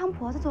娘要汤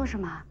婆子做什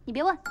么？你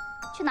别问，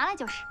去拿来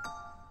就是。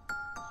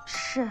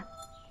是。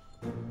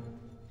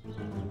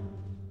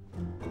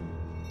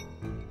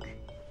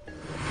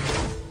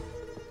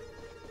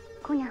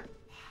姑娘，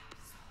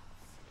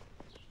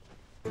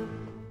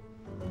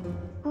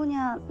姑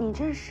娘，你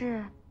这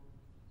是？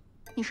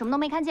你什么都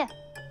没看见，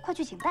快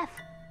去请大夫。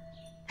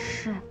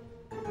是。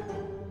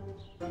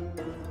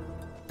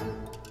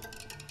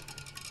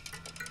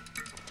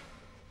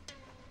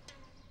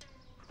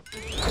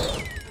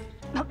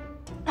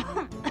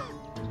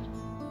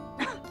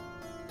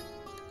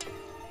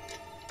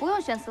不用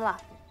悬丝了，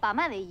把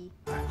脉为宜。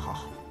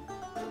好。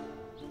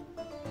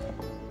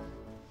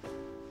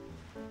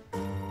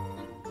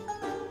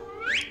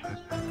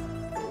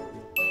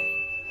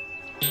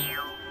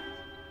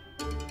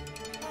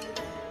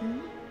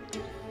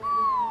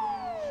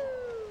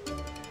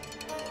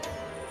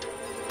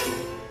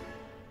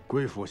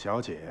贵妇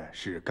小姐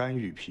是肝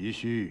郁脾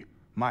虚，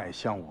脉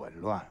象紊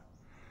乱，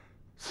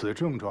此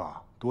症状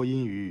多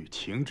因于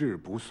情志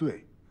不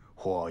遂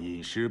或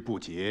饮食不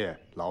节、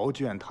劳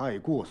倦太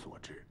过所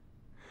致。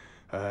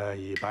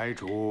以白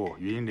术、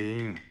云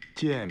苓、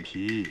健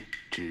脾、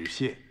止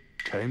泻、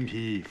陈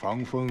皮、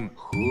防风、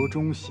和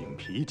中醒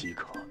脾即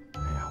可。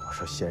哎呀，我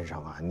说先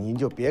生啊，你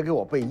就别给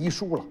我背医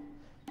书了，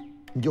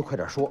你就快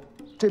点说，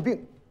这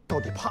病到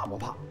底怕不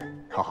怕？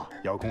好，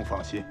姚公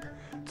放心，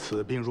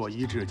此病若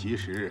医治及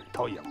时，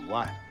倒也无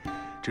碍。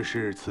只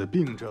是此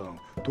病症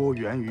多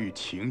源于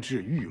情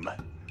志郁闷，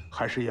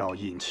还是要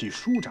引气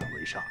舒展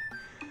为上。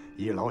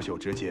以老朽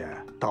之见，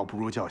倒不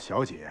如叫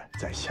小姐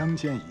在乡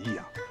间颐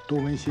养，多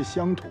闻些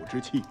乡土之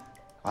气，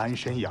安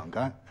身养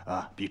肝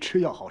啊，比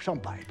吃药好上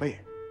100倍。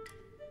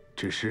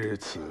只是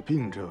此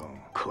病症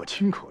可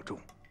轻可重，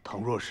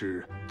倘若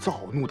是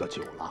躁怒的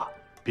久了，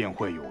便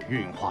会有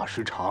运化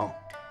失常、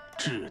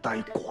志呆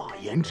寡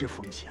言之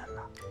风险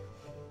呢。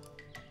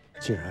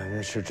既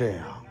然是这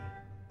样，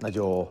那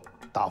就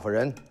大夫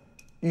人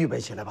预备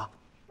起来吧。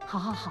好，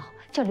好，好，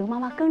叫刘妈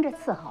妈跟着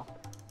伺候。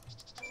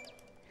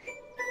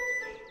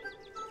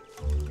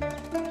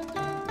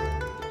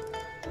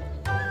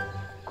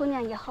姑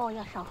娘以后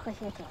要少喝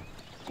些酒，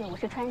酒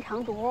是穿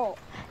肠毒哦，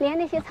连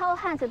那些糙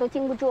汉子都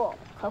经不住，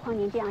何况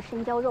您这样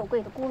身娇肉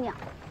贵的姑娘。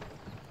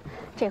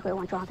这回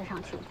往庄子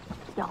上去，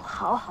要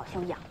好好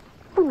休养，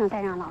不能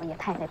再让老爷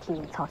太太替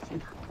你操心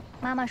了。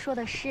妈妈说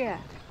的是，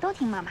都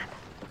听妈妈的。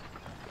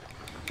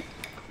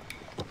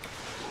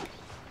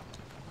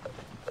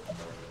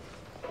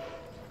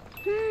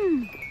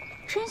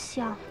真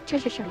香！这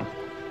是什么？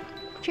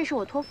这是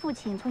我托父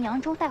亲从扬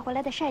州带回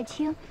来的晒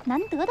青，难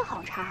得的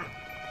好茶。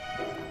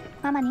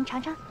妈妈，您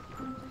尝尝。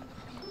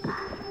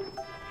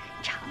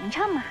尝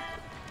尝嘛。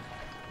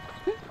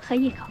喝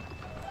一口。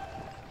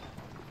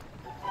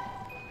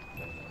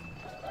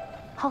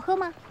好喝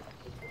吗？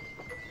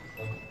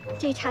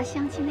这茶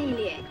香气内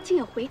敛，竟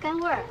有回甘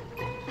味儿。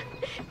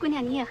姑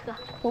娘你也喝。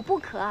我不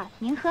渴，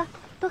您喝，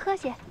多喝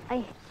些。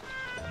哎。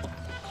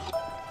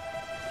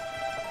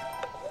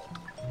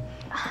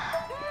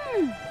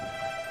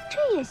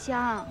这也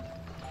香。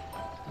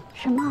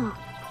什么？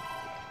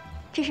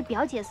这是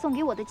表姐送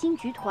给我的金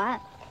桔团，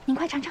您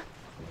快尝尝。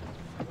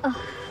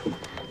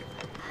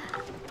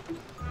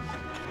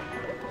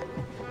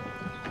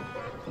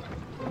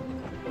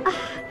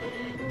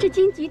这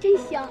金桔真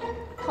香，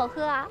好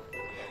喝啊！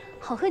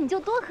好喝你就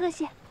多喝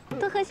些，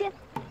多喝些。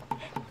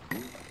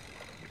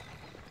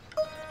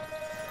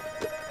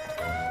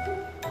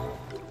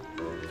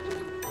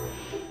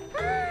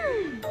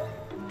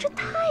这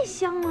太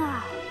香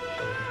了。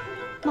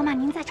妈妈，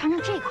您再尝尝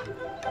这个。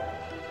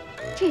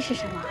这是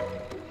什么？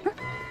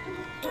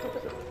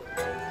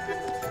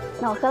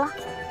那我喝了。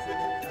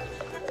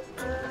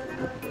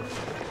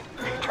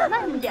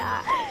慢点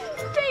儿，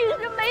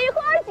这是梅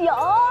花酒。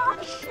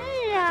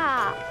是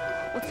啊，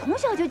我从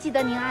小就记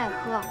得您爱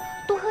喝，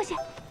多喝些，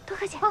多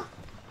喝些。哦，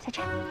小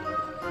钗。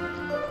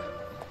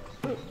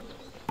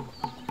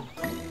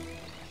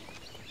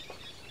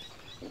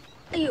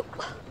哎呦，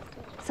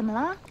怎么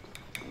了？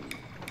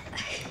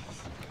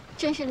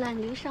真是懒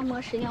驴上磨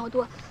屎尿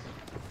多，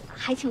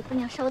还请姑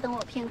娘稍等我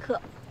片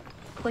刻。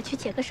我去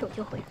解个手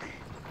就回来。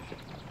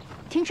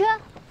停车。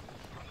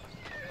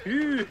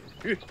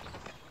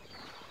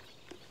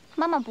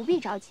妈妈不必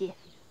着急，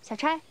小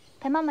钗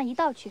陪妈妈一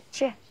道去。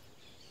是。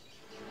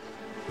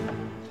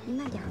你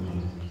慢点。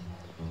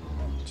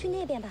去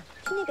那边吧，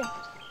去那边。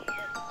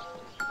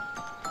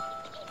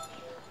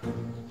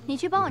你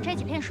去帮我摘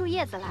几片树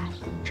叶子来，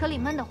车里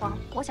闷得慌，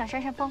我想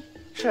扇扇风。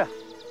是，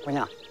姑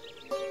娘。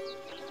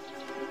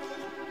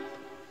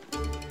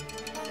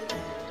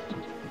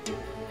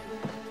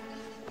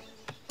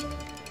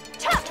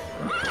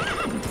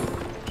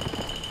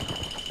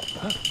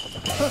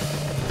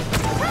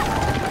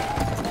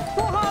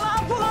 不好了，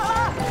不好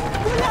了，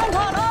姑娘跑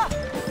了！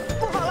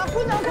不好了，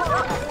姑娘跑了！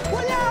姑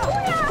娘，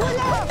姑娘，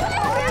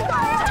别跑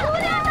了！姑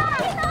娘呢？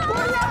姑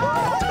娘，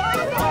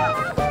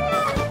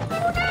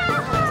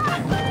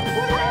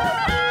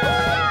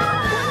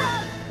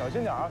小心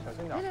点啊，小心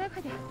点！来，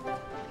快点！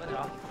慢点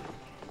啊，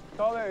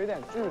稍微有一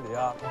点距离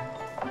啊。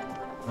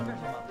这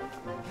行吗？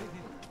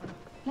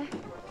来，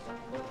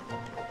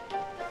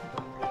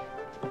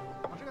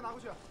把这个拿过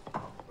去。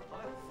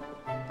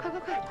快！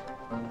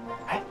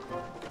哎，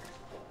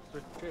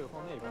对，这个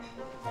放那边。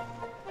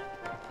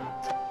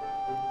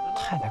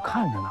太太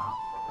看着呢。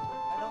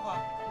哎，等会儿。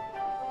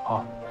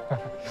好。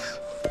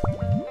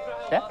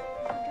谁？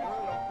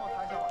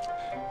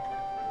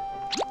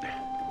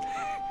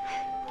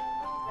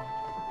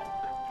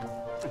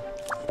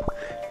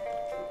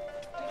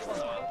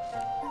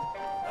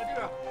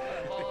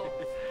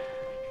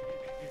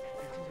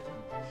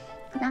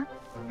不拿，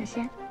我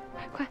先。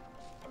快，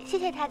谢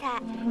谢太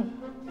太。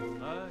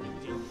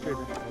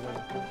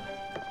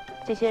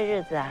这些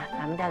日子啊，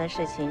咱们家的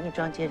事情一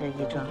桩接着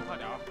一桩，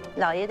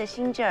老爷的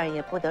心劲儿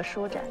也不得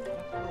舒展。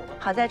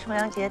好在重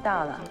阳节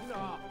到了，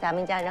咱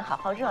们一家人好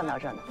好热闹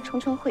热闹，冲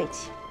冲晦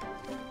气。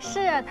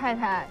是啊，太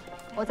太，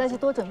我再去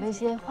多准备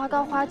些花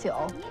糕、花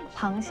酒、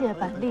螃蟹、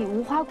板栗、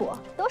无花果，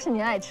都是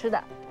您爱吃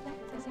的。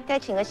该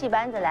请个戏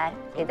班子来，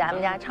给咱们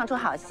家唱出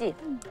好戏。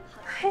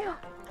哎呦，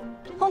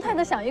洪太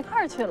太想一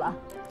块儿去了，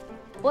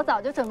我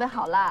早就准备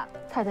好了，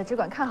太太只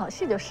管看好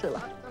戏就是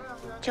了。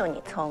就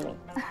你聪明。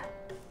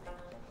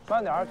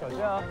慢点，小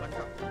心啊！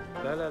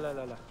来，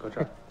搁这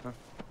儿。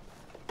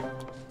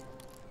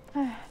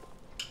哎，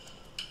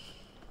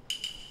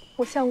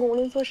我相公无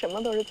论做什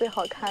么都是最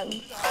好看的。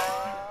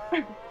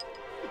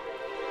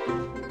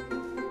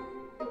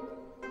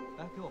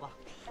来，给我吧。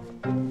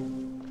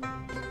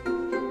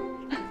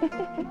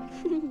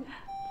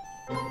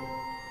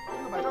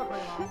这个摆这儿可以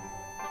吗？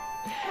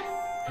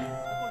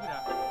过去点。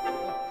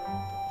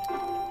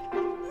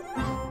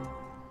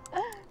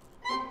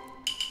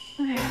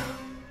哎呀，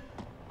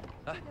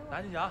来，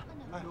拿进去啊！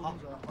哎，好，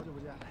好久不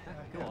见。来，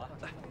给我，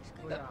来，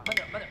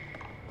慢点，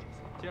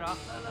接着啊！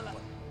来，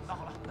拿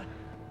好了，来。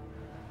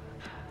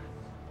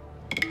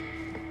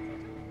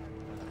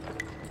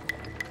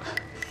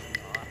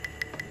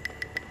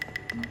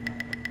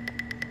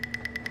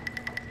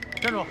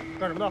站住！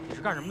干什么呢？你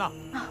是干什么的？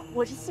啊，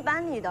我是戏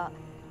班里的，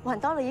晚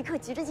到了一刻，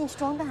急着进去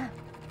装扮。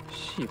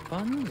戏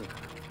班子，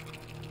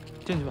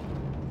进去吧。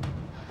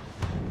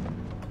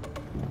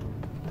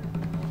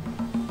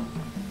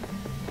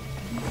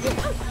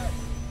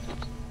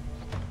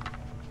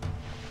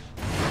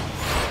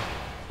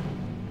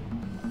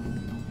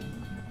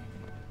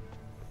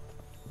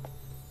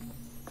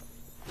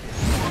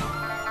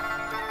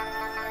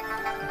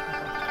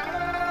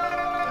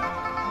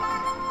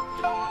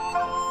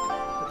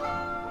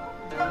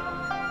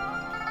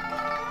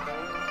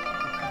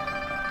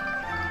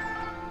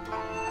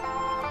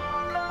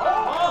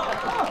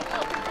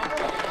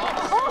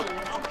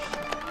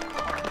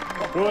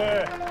诸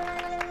位，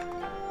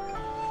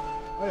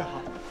哎呀，好。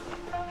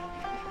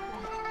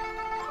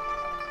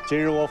今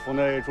日我府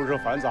内诸事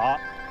繁杂，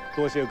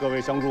多谢各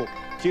位相助。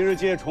今日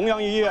借重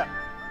阳一夜，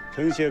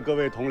承谢各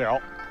位同僚。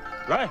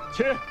来，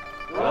请。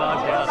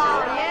老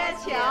爷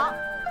请。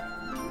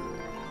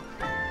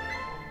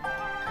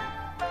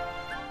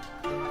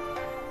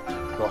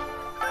坐。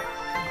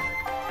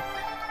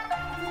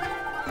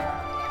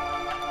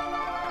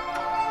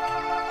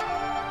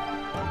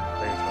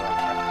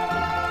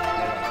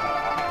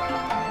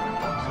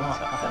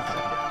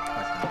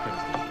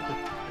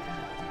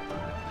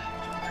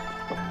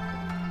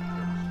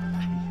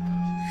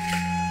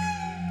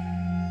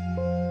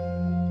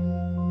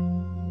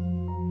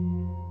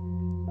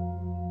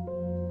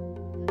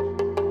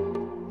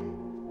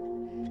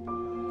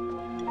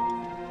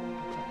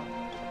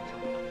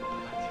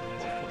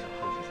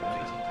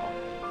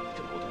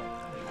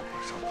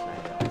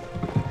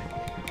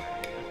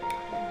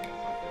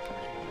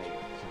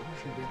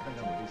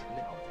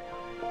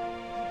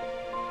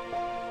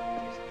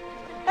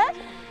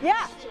爷，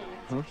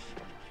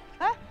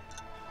哎，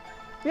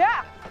爷，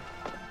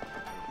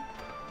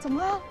怎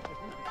么了？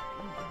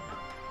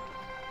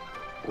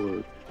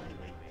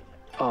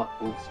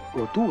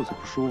我肚子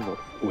不舒服，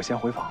我先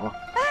回房了。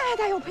哎，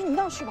大爷，我陪你一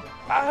道去吧。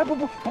哎，不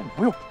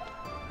用。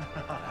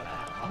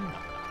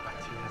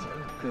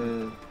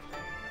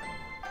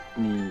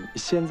你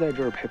先在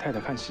这儿陪太太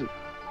看戏，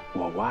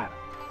我不爱了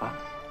啊。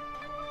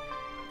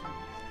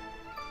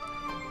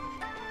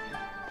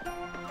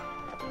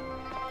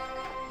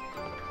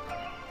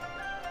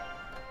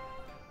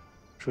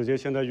世界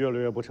现在越来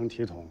越不成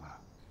体统了，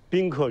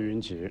宾客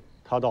云集，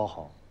他倒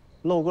好，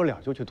露个脸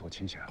就去躲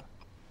清闲了。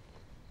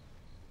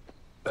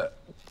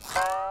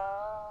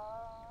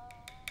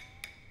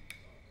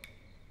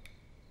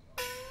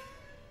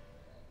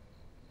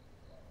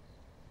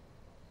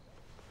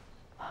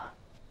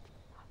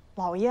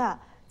老爷，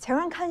前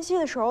面看戏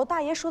的时候，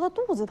大爷说他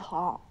肚子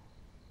疼，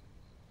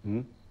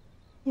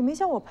也没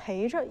叫我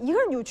陪着，一个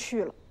人就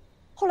去了。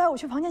后来我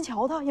去房间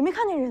瞧他，也没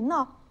看见人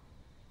呢，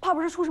怕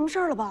不是出什么事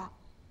儿了吧？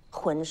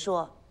混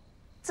说，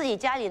自己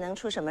家里能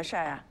出什么事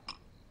儿啊？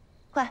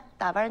快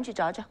打发人去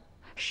找找。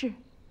是。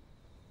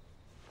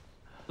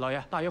老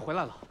爷，大爷回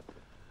来了，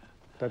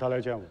带他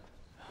来见我。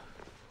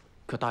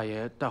可大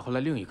爷带回来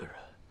另一个人。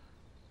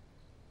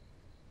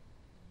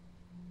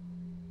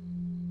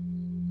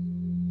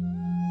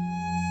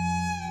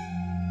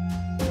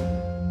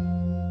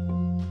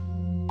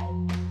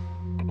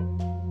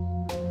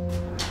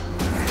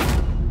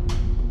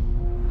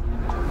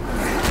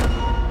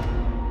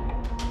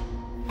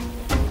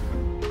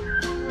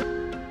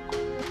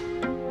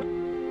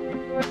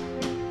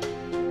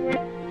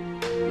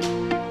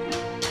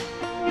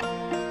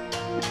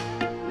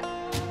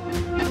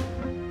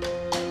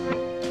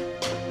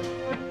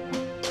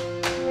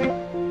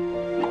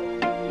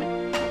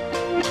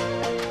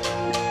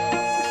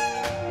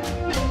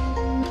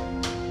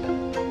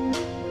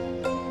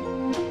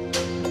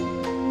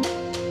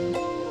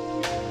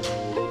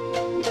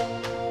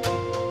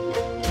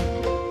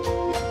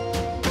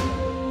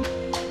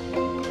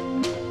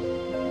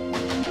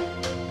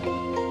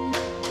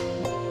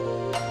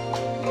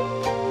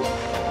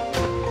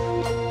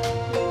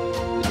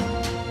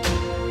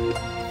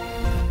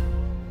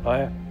 老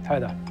爷、太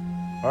太，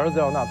儿子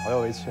要纳讨要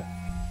为妾。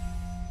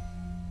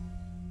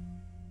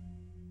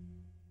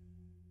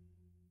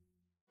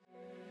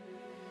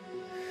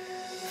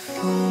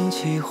风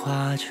起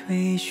花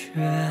吹雪，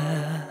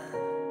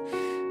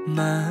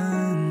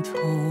满头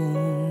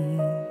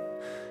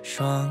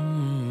霜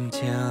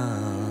降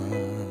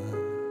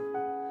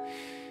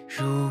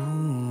如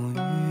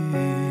雨，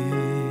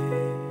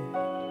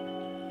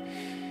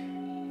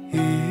与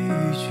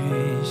君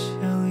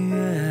相约。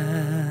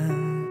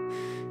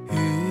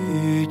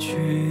 与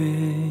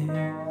君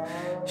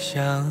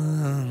相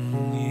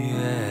约，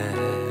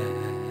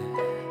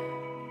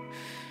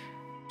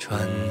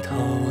船头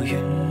云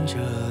着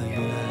月，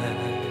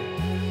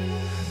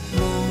梦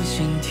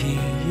醒听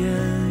烟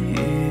雨，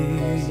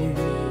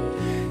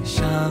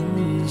伤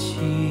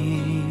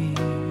心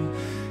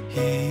一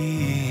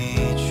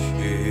曲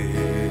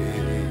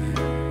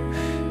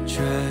绝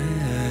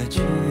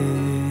句，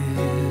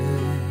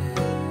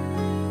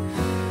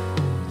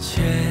且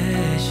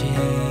行。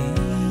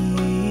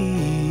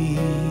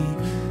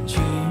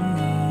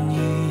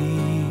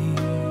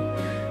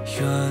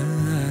 远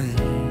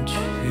去，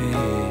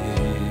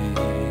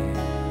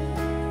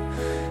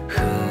何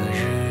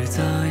日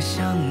再相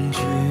聚？